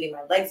are bleeding,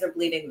 my legs are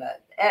bleeding.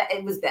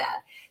 It was bad.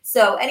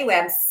 So anyway,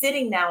 I'm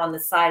sitting now on the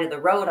side of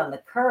the road on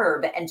the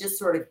curb and just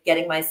sort of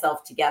getting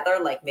myself together,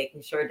 like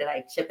making sure, did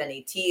I chip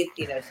any teeth?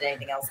 You know, did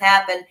anything else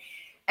happen?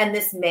 And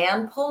this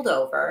man pulled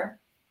over.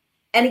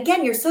 And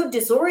again, you're so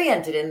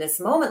disoriented in this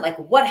moment. Like,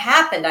 what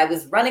happened? I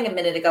was running a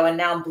minute ago and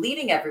now I'm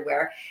bleeding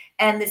everywhere.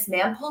 And this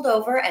man pulled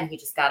over and he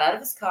just got out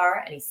of his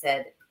car and he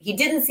said, he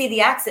didn't see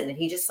the accident.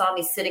 He just saw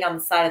me sitting on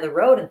the side of the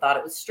road and thought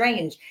it was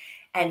strange.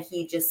 And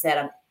he just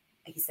said,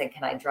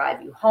 can I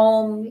drive you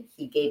home?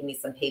 He gave me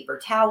some paper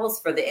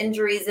towels for the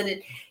injuries. And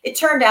it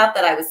turned out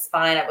that I was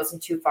fine. I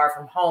wasn't too far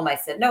from home. I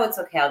said, no, it's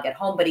okay. I'll get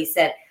home. But he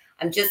said,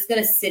 I'm just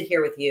going to sit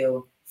here with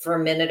you for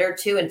a minute or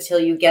two until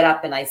you get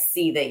up and I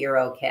see that you're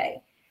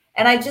okay.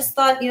 And I just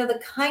thought, you know, the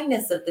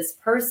kindness of this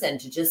person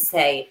to just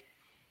say,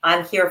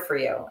 I'm here for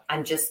you.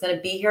 I'm just going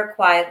to be here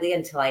quietly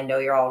until I know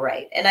you're all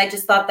right. And I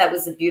just thought that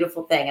was a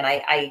beautiful thing. And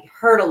I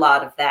heard a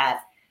lot of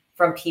that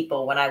from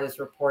people when I was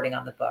reporting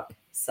on the book.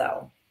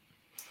 So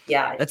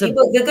yeah,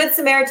 the Good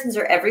Samaritans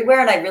are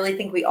everywhere. And I really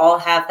think we all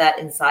have that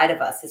inside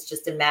of us. It's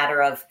just a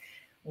matter of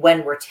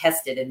when we're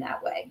tested in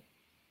that way.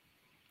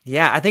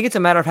 Yeah, I think it's a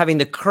matter of having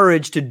the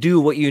courage to do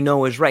what you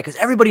know is right, because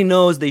everybody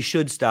knows they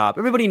should stop.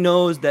 Everybody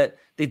knows that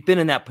they've been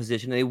in that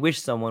position and they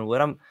wish someone would.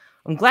 I'm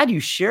glad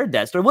you shared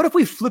that story. What if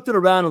we flipped it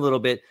around a little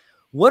bit?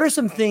 what are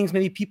some things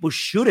maybe people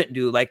shouldn't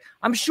do? Like,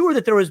 I'm sure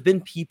that there has been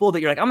people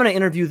that you're like, I'm going to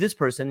interview this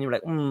person. And you're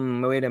like,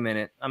 wait a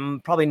minute. I'm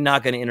probably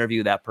not going to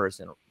interview that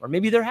person. Or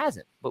maybe there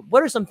hasn't. But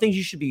what are some things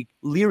you should be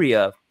leery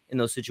of in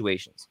those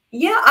situations?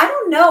 Yeah, I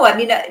don't know. I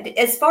mean,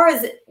 as far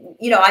as,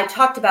 I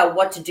talked about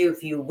what to do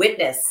if you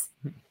witness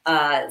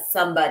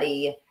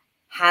somebody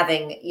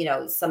having,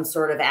 some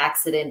sort of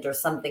accident or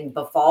something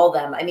befall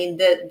them. I mean,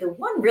 the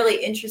one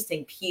really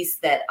interesting piece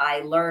that I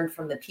learned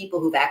from the people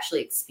who've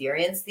actually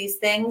experienced these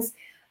things,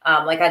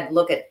 like I'd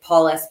look at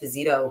Paul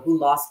Esposito, who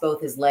lost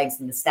both his legs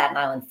in the Staten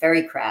Island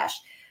ferry crash.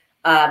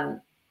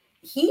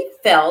 He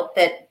felt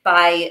that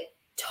by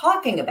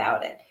talking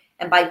about it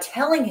and by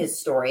telling his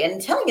story,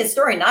 and telling his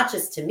story not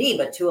just to me,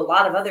 but to a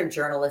lot of other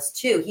journalists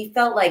too, he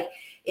felt like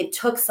it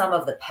took some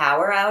of the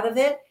power out of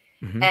it.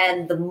 Mm-hmm.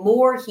 And the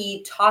more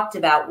he talked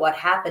about what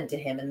happened to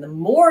him and the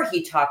more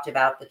he talked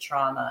about the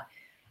trauma,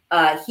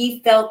 he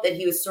felt that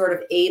he was sort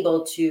of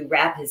able to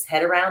wrap his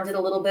head around it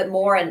a little bit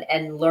more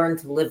and learn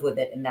to live with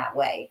it in that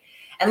way.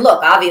 And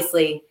look,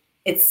 obviously,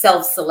 it's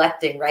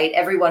self-selecting, right?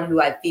 Everyone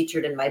who I've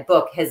featured in my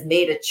book has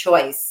made a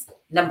choice.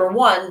 Number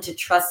one, to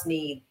trust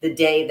me the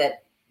day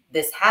that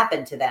this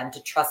happened to them,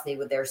 to trust me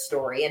with their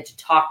story and to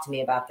talk to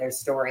me about their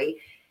story.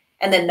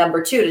 And then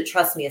number two, to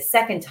trust me a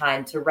second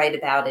time to write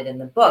about it in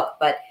the book.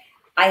 But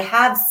I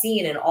have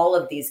seen in all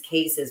of these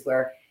cases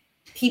where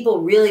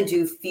people really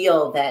do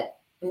feel that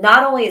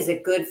not only is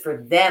it good for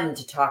them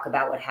to talk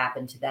about what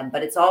happened to them,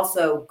 but it's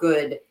also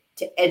good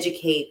to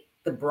educate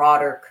the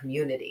broader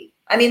community.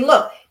 I mean,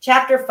 look,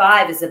 chapter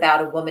 5 is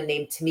about a woman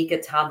named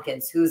Tamika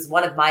Tompkins, who's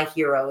one of my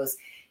heroes.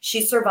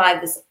 She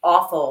survived this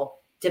awful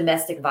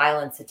domestic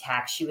violence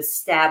attack. She was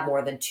stabbed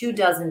more than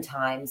 24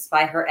 times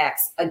by her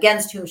ex,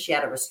 against whom she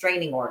had a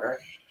restraining order.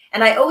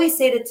 And I always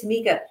say to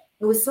Tamika,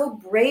 it was so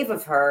brave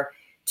of her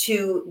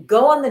to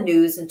go on the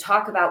news and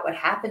talk about what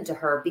happened to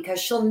her, because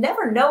she'll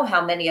never know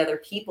how many other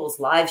people's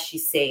lives she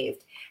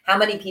saved, how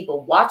many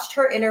people watched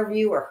her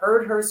interview or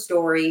heard her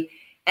story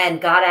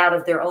and got out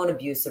of their own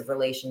abusive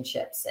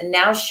relationships. And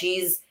now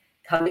she's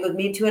coming with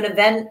me to an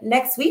event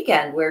next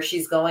weekend where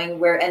she's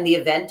going, and the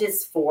event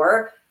is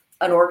for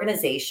an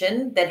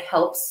organization that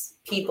helps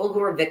people who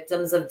are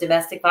victims of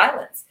domestic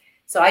violence.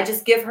 So I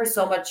just give her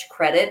so much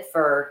credit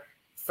for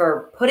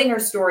putting her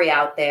story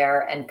out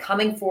there and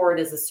coming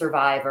forward as a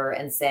survivor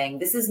and saying,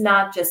 this is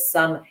not just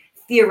some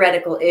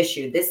theoretical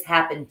issue. This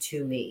happened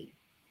to me.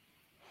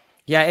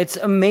 Yeah, it's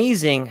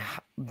amazing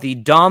the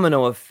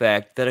domino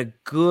effect that a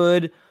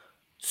good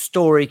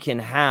story can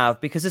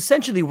have, because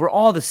essentially we're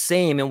all the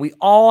same and we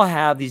all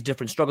have these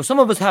different struggles. Some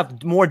of us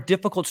have more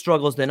difficult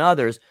struggles than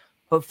others.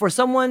 But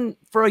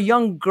for a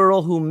young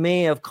girl who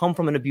may have come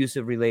from an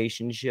abusive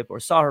relationship or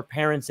saw her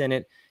parents in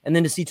it, and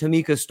then to see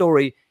Tamika's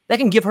story, that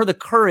can give her the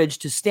courage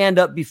to stand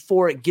up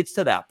before it gets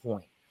to that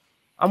point.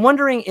 I'm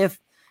wondering if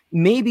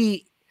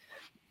maybe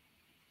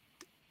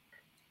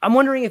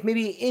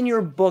in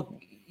your book,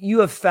 you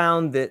have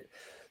found that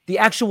the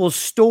actual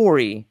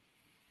story,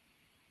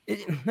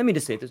 let me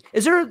just say this,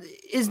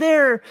 is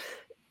there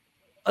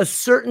a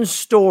certain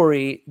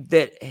story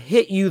that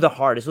hit you the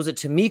hardest? Was it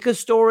Tamika's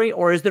story,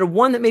 or is there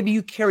one that maybe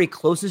you carry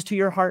closest to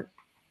your heart?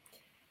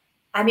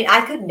 I mean,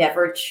 I could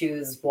never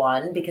choose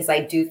one because I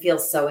do feel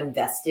so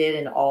invested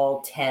in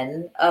all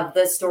 10 of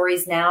the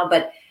stories now.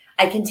 But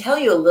I can tell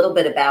you a little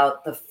bit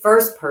about the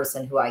first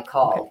person who I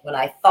called when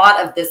I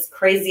thought of this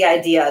crazy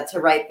idea to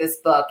write this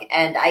book.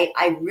 And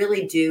I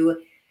really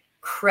do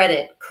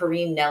credit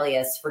Corinne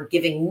Nellius for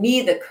giving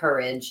me the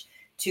courage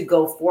to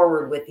go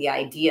forward with the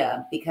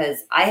idea,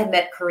 because I had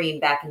met Corinne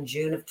back in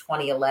June of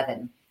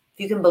 2011. If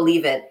you can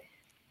believe it,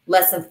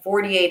 less than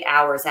 48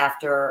 hours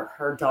after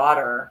her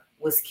daughter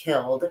was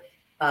killed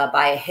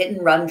by a hit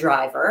and run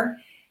driver.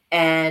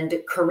 And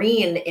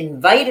Corinne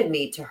invited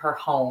me to her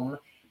home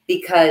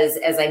because,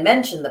 as I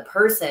mentioned, the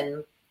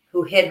person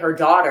who hit her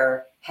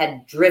daughter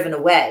had driven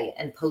away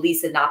and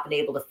police had not been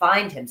able to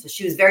find him. So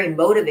she was very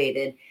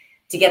motivated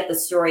to get the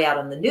story out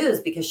on the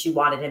news because she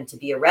wanted him to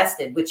be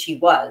arrested, which he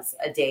was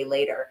a day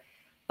later.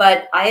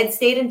 But I had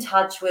stayed in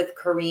touch with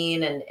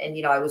Corinne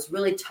and I was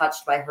really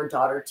touched by her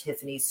daughter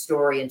Tiffany's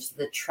story and just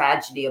the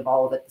tragedy of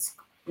all of it. This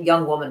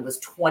young woman was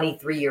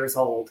 23 years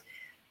old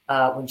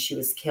when she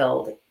was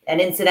killed. And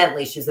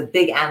incidentally, she was a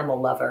big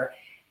animal lover,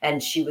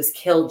 and she was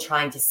killed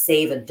trying to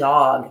save a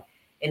dog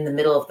in the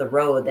middle of the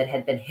road that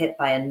had been hit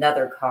by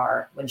another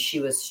car when she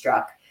was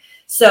struck.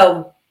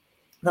 So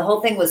the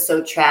whole thing was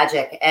so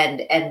tragic.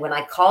 And when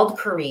I called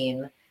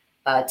Corinne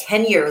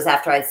 10 years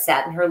after I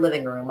sat in her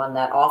living room on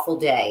that awful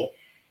day,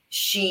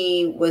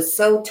 she was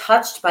so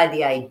touched by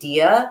the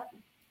idea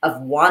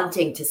of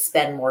wanting to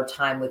spend more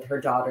time with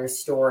her daughter's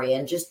story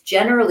and just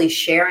generally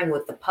sharing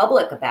with the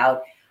public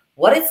about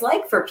what it's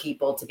like for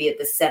people to be at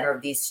the center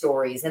of these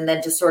stories, and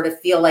then to sort of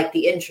feel like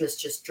the interest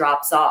just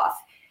drops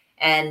off.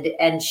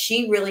 And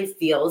she really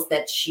feels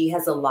that she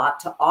has a lot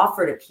to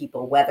offer to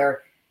people,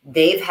 whether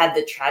they've had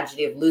the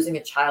tragedy of losing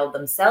a child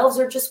themselves,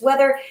 or just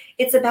whether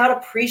it's about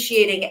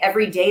appreciating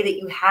every day that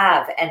you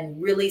have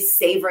and really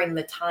savoring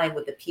the time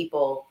with the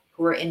people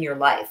who are in your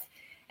life.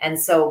 And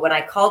so when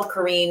I called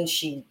Corrine,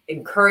 she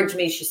encouraged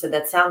me. She said,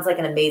 that sounds like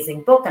an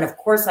amazing book. And of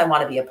course, I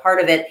want to be a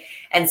part of it.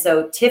 And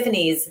so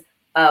Tiffany's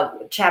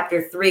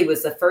chapter 3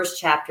 was the first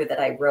chapter that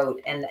I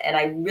wrote. And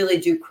I really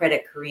do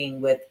credit Corrine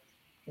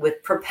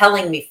with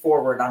propelling me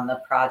forward on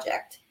the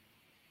project.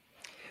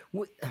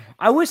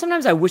 I wish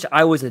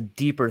I was a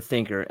deeper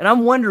thinker. And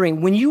I'm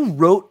wondering, when you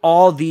wrote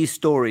all these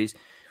stories,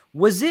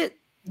 was it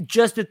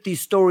just that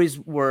these stories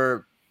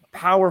were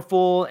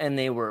powerful and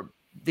they were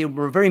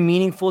very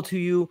meaningful to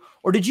you?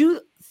 Or did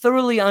you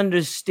thoroughly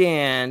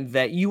understand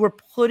that you were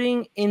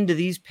putting into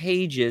these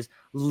pages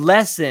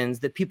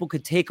lessons that people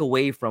could take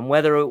away from,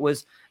 whether it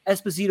was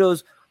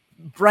Esposito's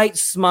bright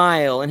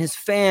smile and his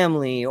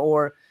family,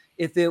 or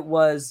if it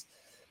was,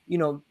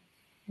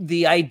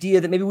 the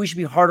idea that maybe we should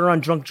be harder on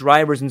drunk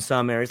drivers in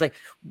some areas? Like,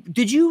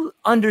 did you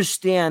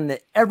understand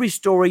that every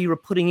story you were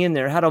putting in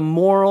there had a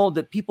moral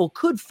that people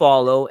could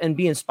follow and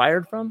be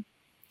inspired from?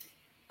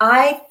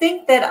 I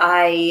think that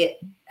I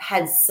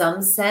had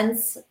some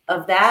sense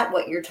of that,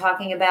 what you're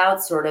talking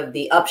about, sort of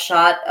the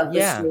upshot of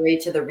the story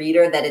to the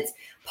reader, that it's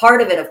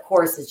part of it, of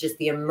course, is just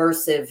the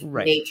immersive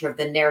nature of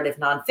the narrative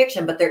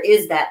nonfiction. But there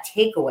is that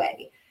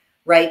takeaway,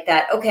 right?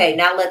 That, okay,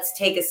 now let's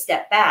take a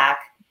step back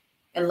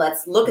and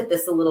let's look at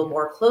this a little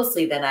more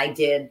closely than I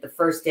did the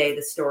first day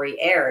the story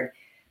aired.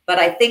 But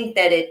I think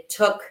that it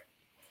took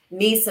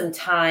me some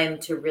time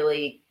to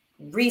really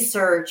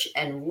research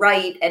and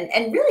write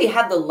and really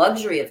have the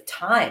luxury of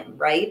time,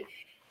 right?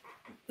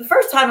 The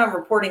first time I'm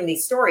reporting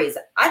these stories,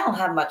 I don't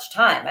have much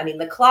time. I mean,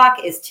 the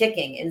clock is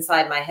ticking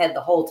inside my head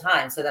the whole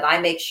time so that I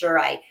make sure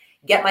I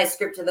get my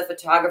script to the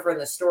photographer and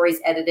the story's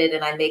edited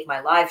and I make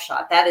my live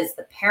shot. That is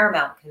the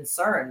paramount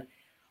concern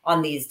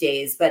on these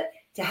days. But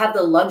to have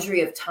the luxury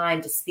of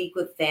time to speak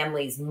with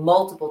families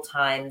multiple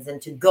times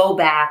and to go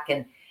back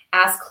and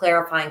ask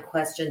clarifying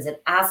questions and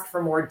ask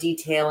for more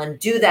detail and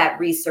do that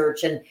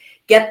research and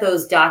get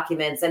those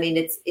documents. I mean,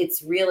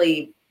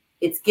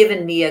 it's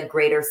given me a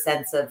greater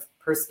sense of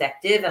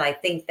perspective. And I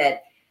think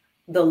that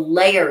the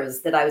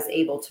layers that I was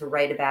able to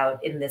write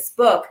about in this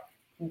book,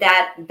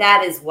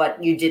 that is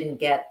what you didn't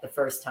get the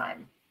first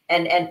time.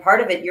 And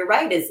part of it, you're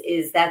right,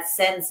 is that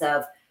sense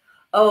of,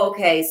 oh,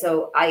 okay,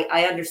 so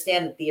I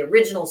understand that the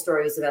original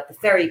story was about the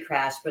ferry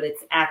crash, but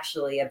it's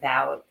actually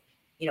about,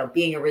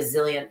 being a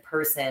resilient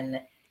person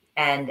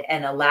and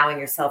allowing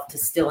yourself to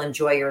still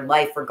enjoy your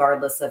life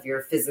regardless of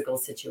your physical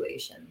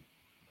situation.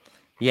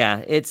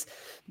 Yeah,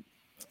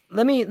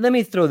 let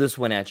me throw this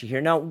one at you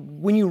here. Now,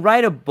 when you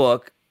write a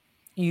book,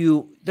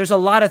 there's a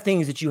lot of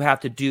things that you have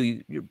to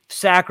do. You're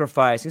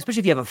sacrificing,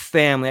 especially if you have a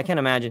family. I can't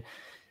imagine,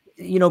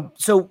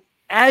 so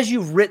as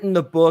you've written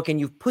the book and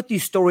you've put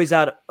these stories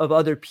out of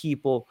other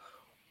people,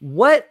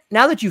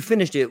 now that you've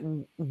finished it,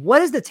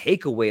 what is the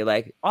takeaway?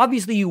 Like,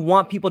 obviously you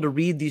want people to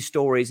read these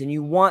stories and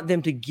you want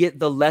them to get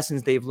the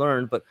lessons they've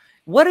learned, but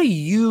what do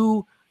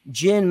you,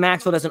 Jen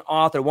Maxfield, as an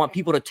author, want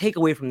people to take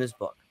away from this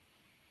book?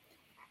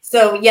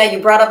 So yeah,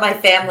 you brought up my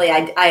family.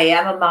 I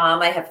am a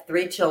mom. I have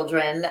 3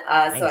 children.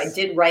 Nice. So I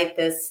did write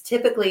this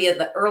typically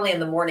early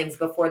in the mornings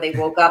before they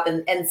woke up.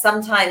 And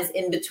sometimes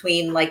in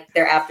between like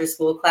their after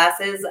school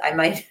classes, I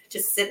might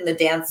just sit in the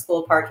dance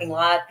school parking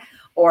lot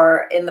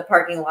or in the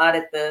parking lot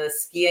at the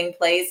skiing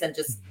place and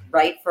just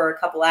write for a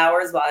couple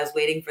hours while I was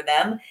waiting for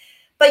them.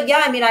 But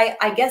yeah, I mean,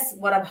 I guess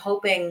what I'm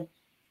hoping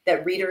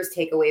that readers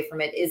take away from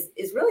it is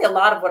really a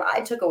lot of what I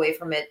took away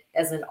from it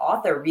as an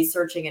author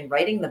researching and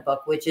writing the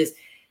book, which is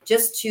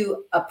just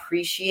to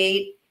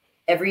appreciate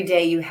every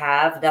day you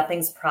have.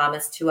 Nothing's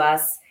promised to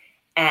us,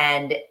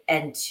 and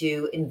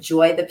to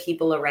enjoy the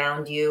people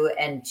around you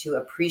and to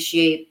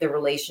appreciate the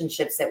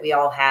relationships that we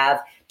all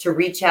have, to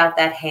reach out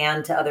that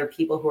hand to other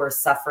people who are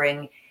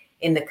suffering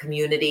in the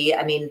community.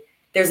 I mean,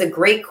 there's a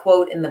great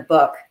quote in the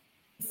book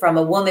from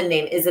a woman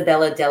named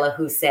Isabella Della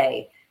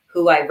Husse,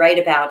 who I write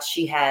about.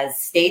 She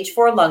has stage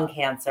 4 lung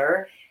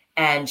cancer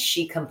and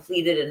she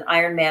completed an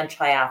Ironman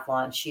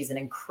triathlon. She's an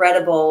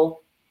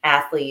incredible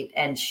athlete,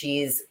 and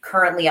she's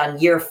currently on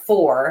year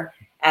 4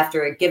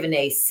 after given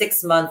a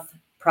 6-month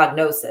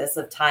prognosis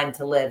of time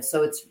to live.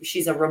 So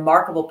she's a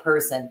remarkable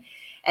person.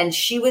 And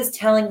she was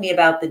telling me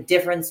about the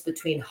difference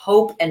between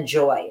hope and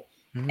joy.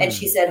 And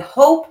she said,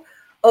 hope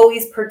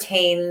always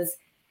pertains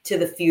to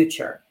the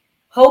future.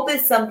 Hope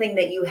is something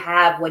that you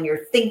have when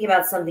you're thinking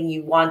about something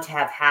you want to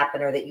have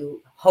happen or that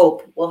you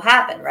hope will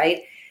happen,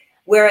 right?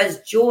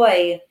 Whereas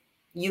joy,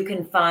 you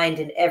can find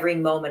in every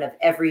moment of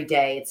every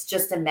day. It's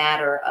just a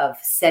matter of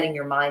setting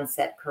your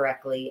mindset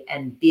correctly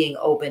and being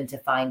open to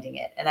finding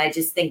it. And I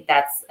just think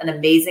that's an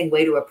amazing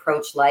way to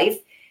approach life.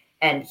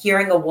 And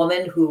hearing a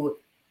woman who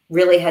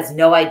really has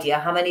no idea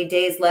how many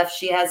days left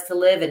she has to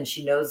live, and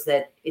she knows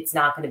that it's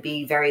not going to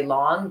be very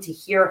long, to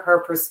hear her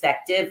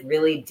perspective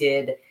really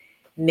did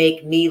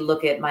make me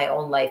look at my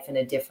own life in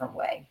a different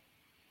way.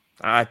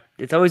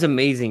 It's always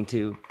amazing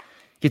to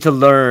get to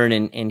learn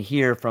and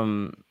hear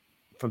from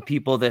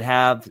people that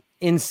have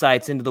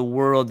insights into the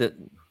world that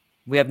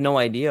we have no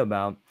idea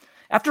about.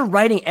 After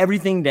writing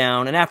everything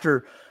down and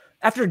after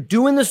after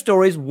doing the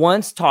stories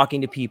once,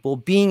 talking to people,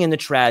 being in the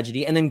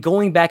tragedy, and then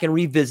going back and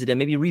revisiting,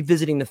 maybe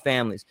revisiting the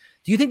families,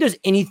 do you think there's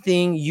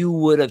anything you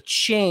would have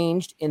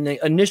changed in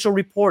the initial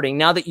reporting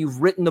now that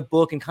you've written the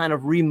book and kind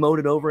of remote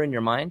it over in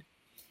your mind?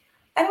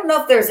 I don't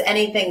know if there's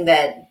anything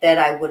that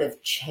I would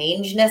have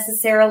changed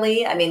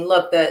necessarily. I mean,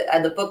 look,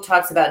 the book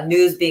talks about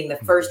news being the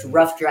first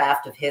rough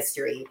draft of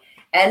history.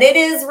 And it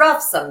is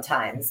rough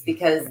sometimes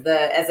because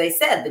as I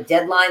said, the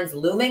deadline's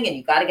looming and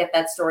you got to get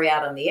that story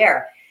out on the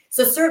air.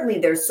 So certainly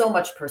there's so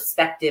much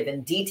perspective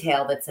and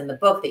detail that's in the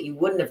book that you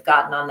wouldn't have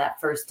gotten on that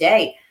first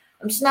day.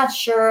 I'm just not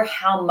sure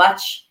how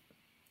much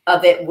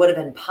of it would have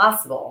been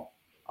possible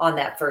on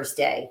that first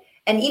day.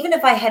 And even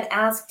if I had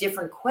asked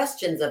different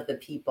questions of the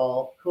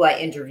people who I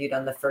interviewed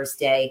on the first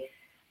day,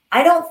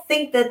 I don't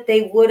think that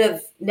they would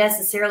have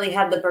necessarily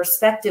had the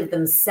perspective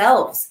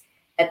themselves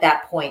at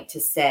that point to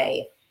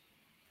say,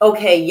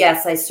 okay,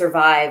 yes, I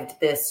survived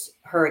this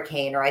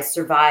hurricane, or I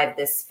survived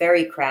this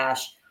ferry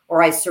crash,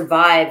 or I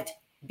survived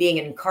being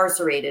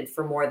incarcerated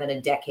for more than a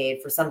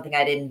decade for something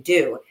I didn't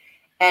do.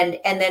 And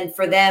then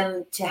for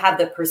them to have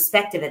the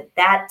perspective at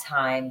that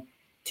time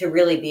to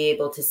really be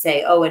able to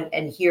say, oh,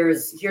 and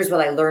here's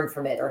what I learned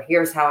from it, or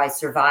here's how I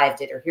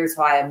survived it, or here's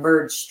how I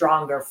emerged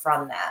stronger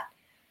from that.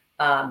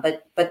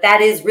 But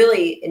that is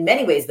really, in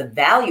many ways, the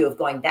value of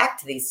going back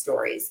to these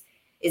stories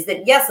is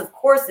that, yes, of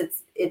course,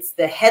 it's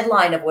the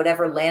headline of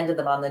whatever landed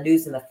them on the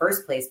news in the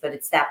first place, but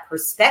it's that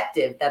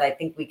perspective that I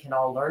think we can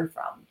all learn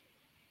from.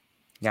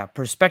 Yeah,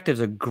 perspective is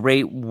a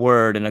great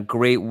word and a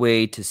great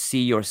way to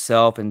see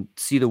yourself and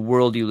see the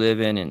world you live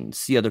in and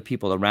see other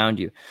people around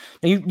you.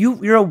 Now,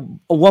 you're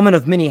a woman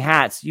of many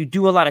hats. You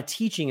do a lot of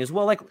teaching as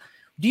well. Like,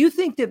 do you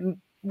think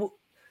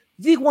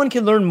one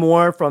can learn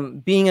more from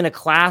being in a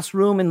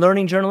classroom and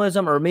learning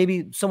journalism, or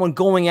maybe someone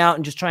going out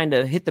and just trying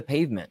to hit the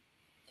pavement?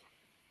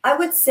 I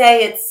would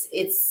say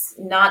it's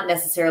not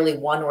necessarily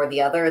one or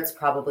the other. It's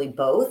probably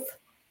both.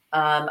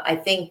 I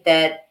think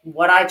that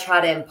what I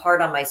try to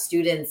impart on my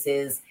students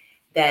is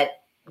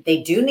that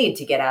they do need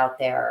to get out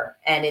there.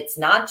 And it's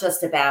not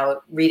just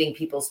about reading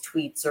people's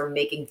tweets or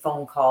making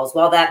phone calls.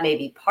 While that may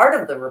be part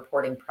of the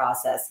reporting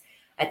process,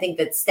 I think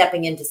that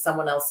stepping into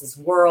someone else's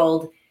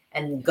world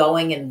and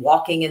going and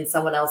walking in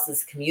someone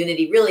else's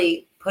community,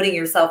 really putting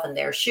yourself in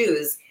their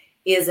shoes,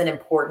 is an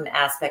important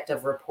aspect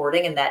of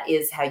reporting. And that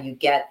is how you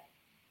get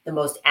the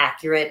most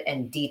accurate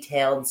and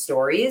detailed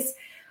stories.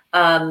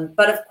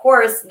 But of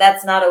course,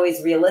 that's not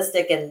always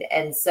realistic.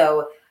 And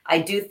so I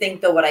do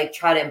think that what I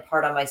try to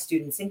impart on my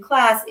students in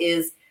class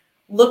is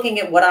looking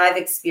at what I've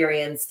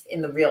experienced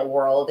in the real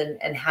world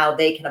and how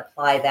they can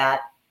apply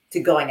that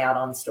to going out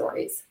on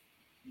stories.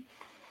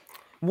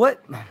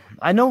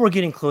 I know we're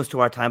getting close to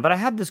our time, but I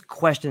have this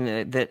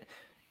question that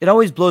it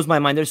always blows my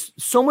mind. There's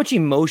so much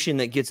emotion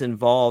that gets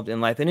involved in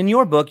life. And in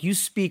your book, you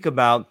speak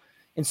about,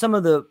 in some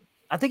of the,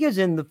 I think it was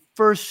in the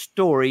first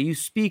story, you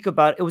speak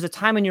about, it was a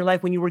time in your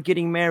life when you were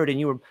getting married and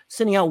you were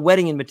sending out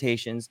wedding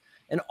invitations.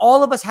 And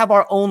all of us have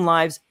our own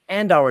lives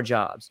and our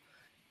jobs.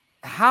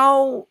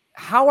 How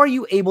are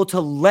you able to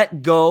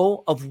let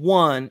go of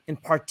one and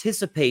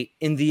participate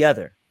in the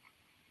other?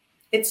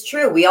 It's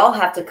true. We all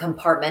have to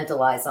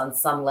compartmentalize on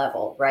some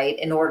level, right?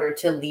 In order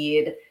to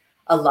lead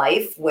a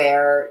life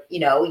where,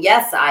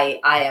 yes, I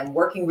am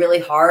working really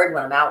hard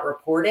when I'm out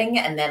reporting,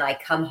 and then I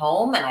come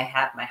home and I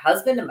have my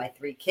husband and my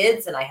 3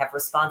 kids, and I have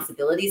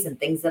responsibilities and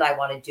things that I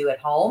want to do at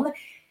home.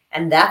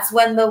 And that's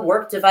when the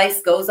work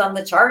device goes on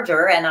the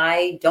charger and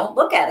I don't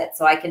look at it.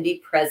 So I can be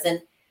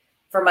present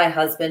for my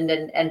husband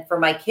and for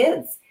my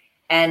kids.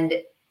 And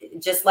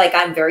just like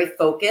I'm very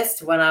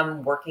focused when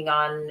I'm working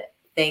on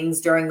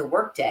things during the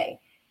workday.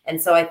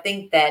 And so I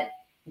think that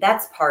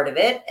that's part of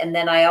it. And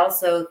then I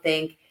also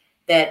think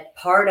that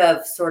part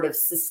of sort of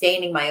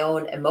sustaining my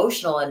own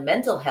emotional and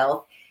mental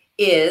health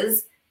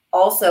is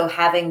also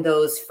having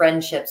those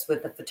friendships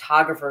with the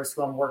photographers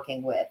who I'm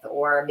working with,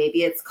 or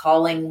maybe it's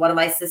calling one of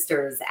my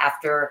sisters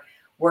after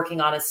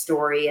working on a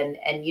story and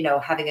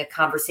having a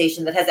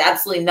conversation that has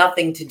absolutely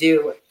nothing to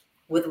do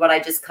with what I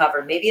just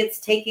covered. Maybe it's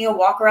taking a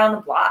walk around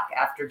the block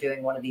after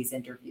doing one of these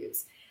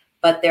interviews.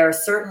 But there are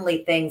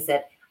certainly things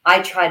that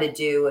I try to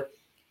do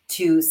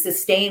to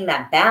sustain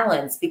that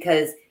balance,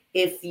 because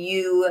if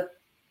you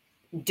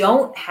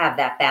don't have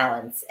that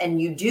balance and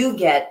you do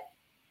get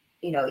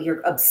you're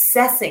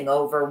obsessing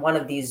over one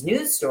of these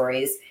news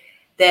stories,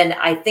 then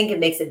I think it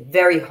makes it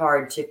very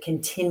hard to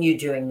continue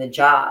doing the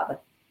job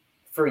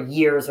for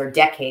years or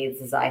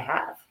decades as I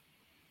have.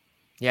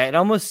 Yeah, it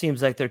almost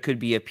seems like there could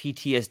be a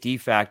PTSD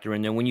factor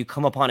in there. When you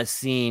come upon a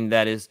scene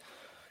that is,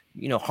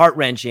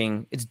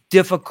 heart-wrenching, it's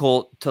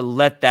difficult to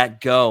let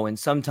that go. And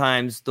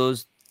sometimes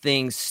those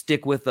things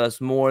stick with us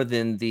more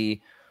than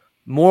the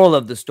moral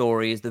of the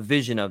story is the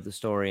vision of the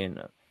story.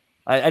 And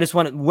I just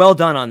want it well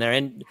done on there.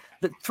 And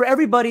for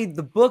everybody,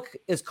 the book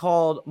is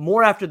called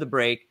More After the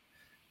Break.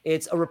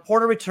 It's a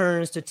reporter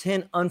returns to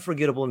 10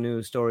 unforgettable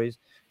news stories.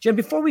 Jen,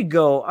 before we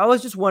go, I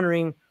was just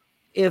wondering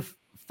if,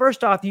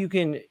 first off,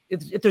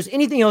 if there's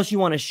anything else you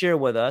want to share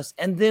with us,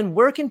 and then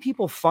where can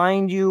people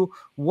find you?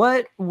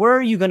 Where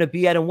are you going to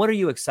be at, and what are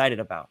you excited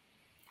about?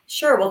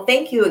 Sure. Well,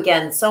 thank you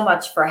again so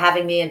much for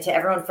having me, and to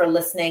everyone for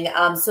listening.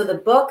 So the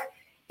book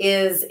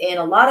is in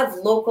a lot of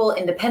local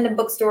independent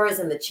bookstores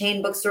and the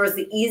chain bookstores.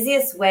 The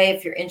easiest way,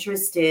 if you're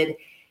interested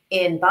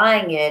in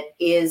buying it,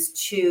 is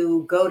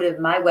to go to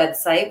my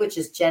website, which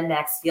is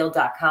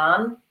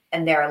jenmaxfield.com.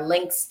 And there are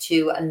links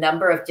to a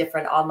number of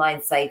different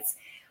online sites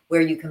where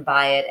you can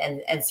buy it.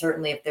 And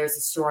certainly if there's a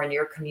store in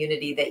your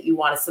community that you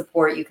want to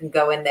support, you can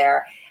go in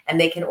there and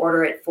they can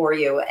order it for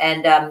you.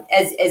 And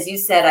as you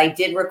said, I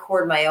did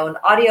record my own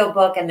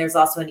audiobook, and there's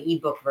also an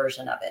ebook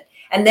version of it.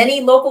 And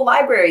many local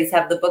libraries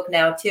have the book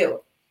now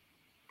too.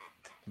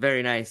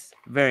 Very nice.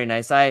 Very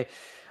nice. I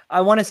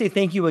want to say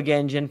thank you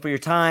again, Jen, for your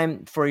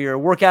time, for your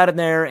work out in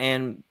there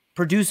and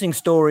producing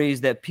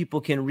stories that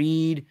people can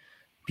read,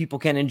 people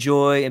can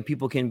enjoy, and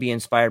people can be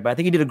inspired by. I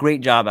think you did a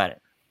great job at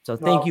it. So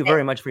thank you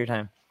very much for your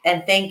time.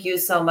 And thank you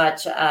so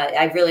much.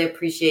 I really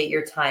appreciate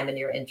your time and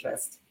your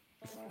interest.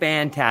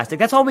 Fantastic.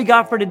 That's all we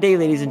got for today,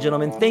 ladies and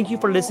gentlemen. Thank you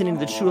for listening to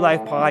the True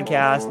Life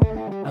Podcast.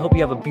 I hope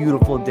you have a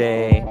beautiful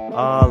day.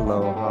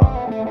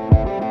 Aloha.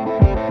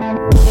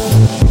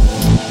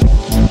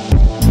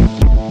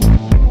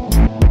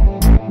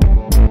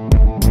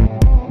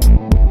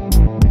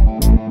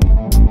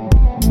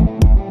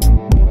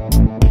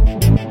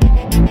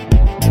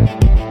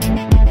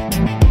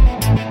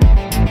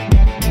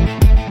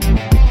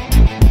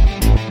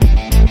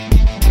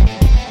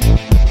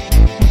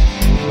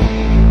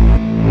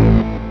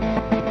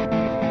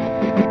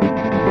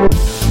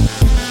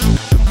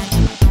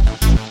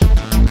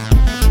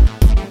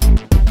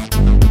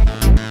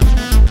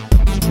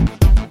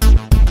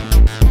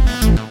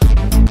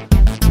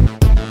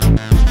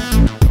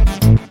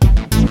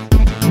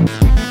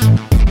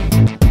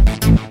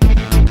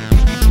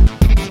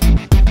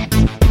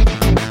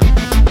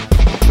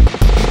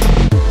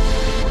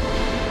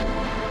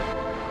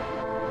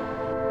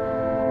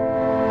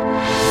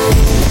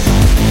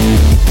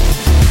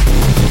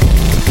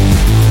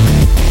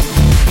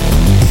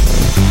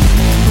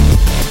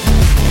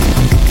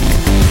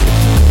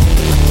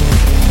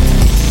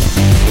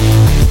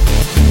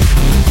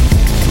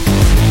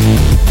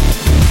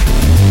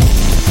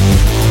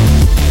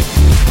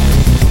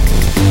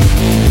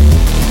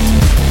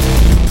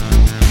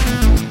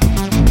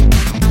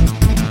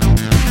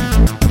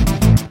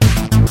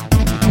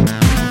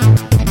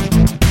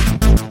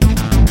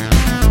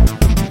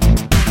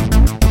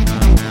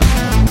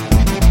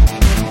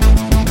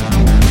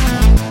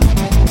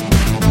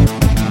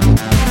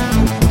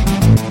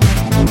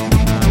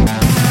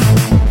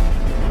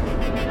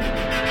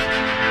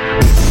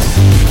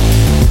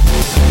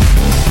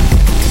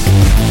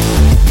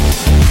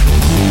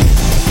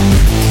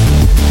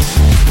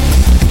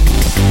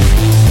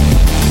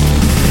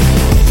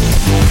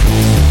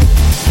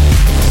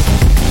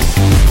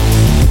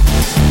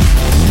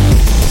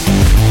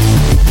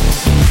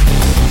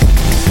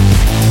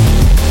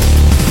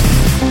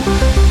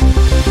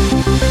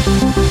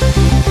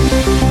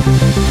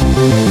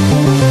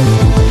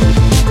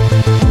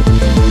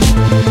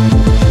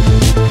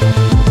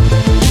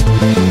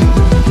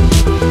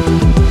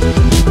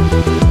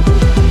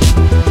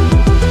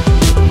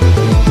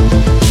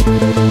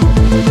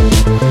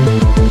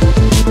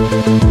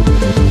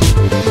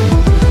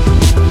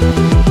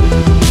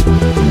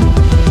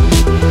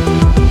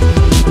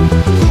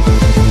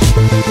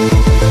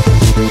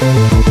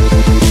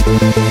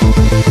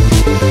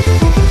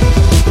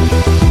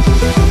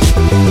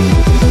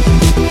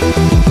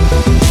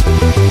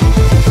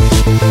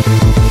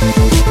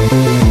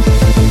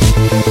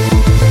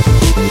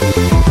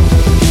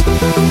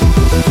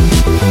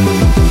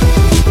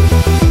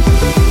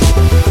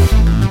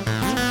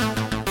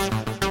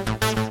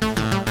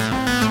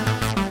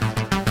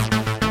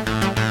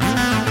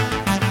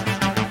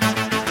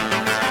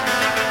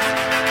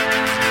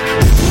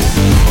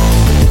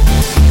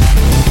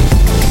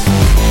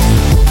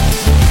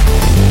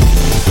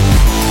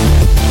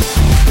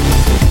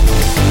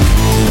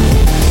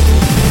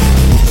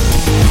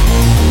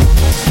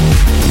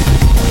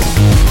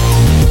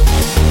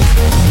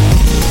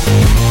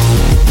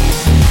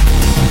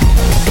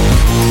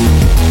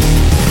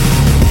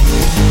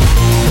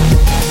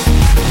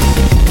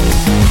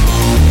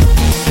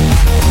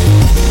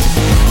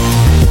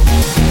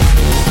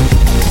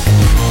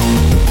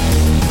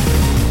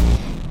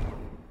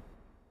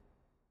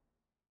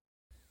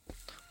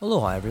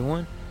 Aloha,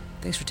 everyone.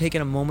 Thanks for taking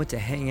a moment to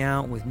hang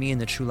out with me in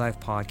the True Life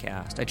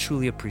Podcast. I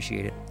truly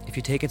appreciate it. If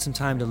you're taking some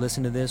time to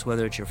listen to this,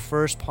 whether it's your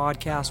first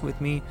podcast with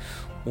me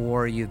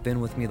or you've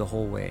been with me the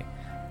whole way,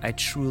 I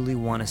truly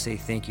want to say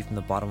thank you from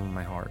the bottom of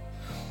my heart.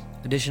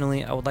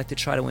 Additionally, I would like to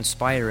try to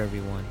inspire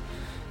everyone.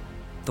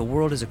 The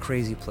world is a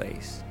crazy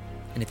place,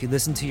 and if you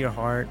listen to your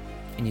heart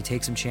and you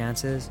take some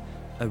chances,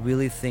 I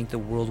really think the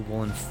world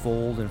will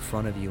unfold in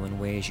front of you in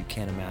ways you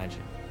can't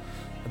imagine.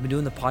 I've been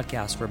doing the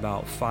podcast for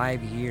about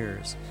 5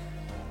 years.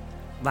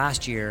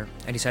 Last year,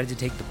 I decided to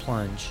take the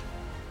plunge.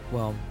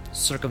 Well,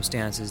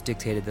 circumstances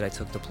dictated that I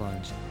took the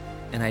plunge,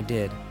 and I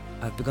did.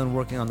 I've begun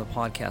working on the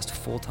podcast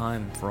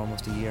full-time for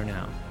almost a year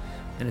now,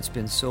 and it's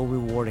been so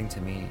rewarding to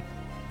me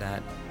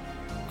that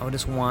I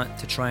just want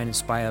to try and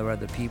inspire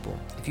other people.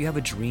 If you have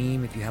a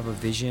dream, if you have a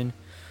vision,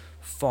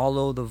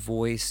 follow the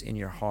voice in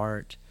your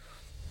heart.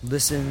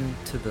 Listen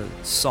to the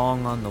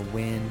song on the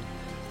wind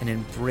and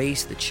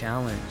embrace the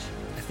challenge.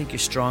 I think you're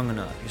strong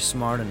enough, you're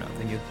smart enough,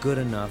 and you're good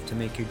enough to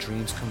make your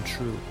dreams come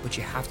true, but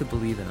you have to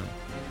believe in them.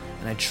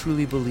 And I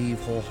truly believe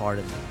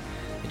wholeheartedly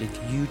that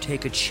if you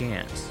take a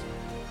chance,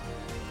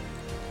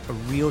 a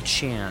real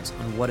chance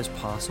on what is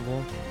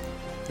possible,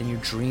 then your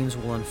dreams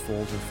will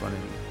unfold in front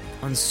of you.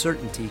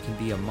 Uncertainty can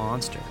be a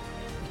monster.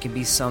 It can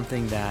be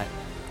something that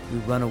we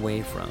run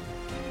away from.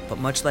 But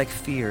much like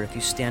fear, if you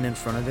stand in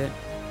front of it,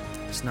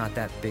 it's not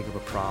that big of a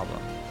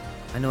problem.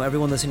 I know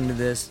everyone listening to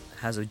this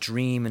has a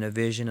dream and a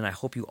vision, and I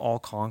hope you all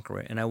conquer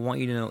it. And I want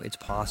you to know it's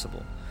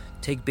possible.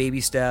 Take baby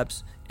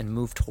steps and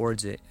move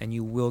towards it, and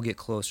you will get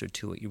closer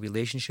to it. Your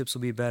relationships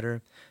will be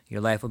better.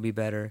 Your life will be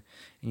better.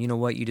 And you know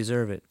what? You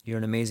deserve it. You're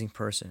an amazing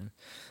person.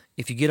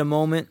 If you get a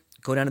moment,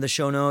 go down to the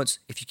show notes.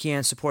 If you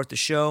can, support the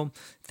show.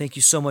 Thank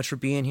you so much for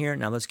being here.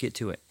 Now let's get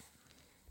to it.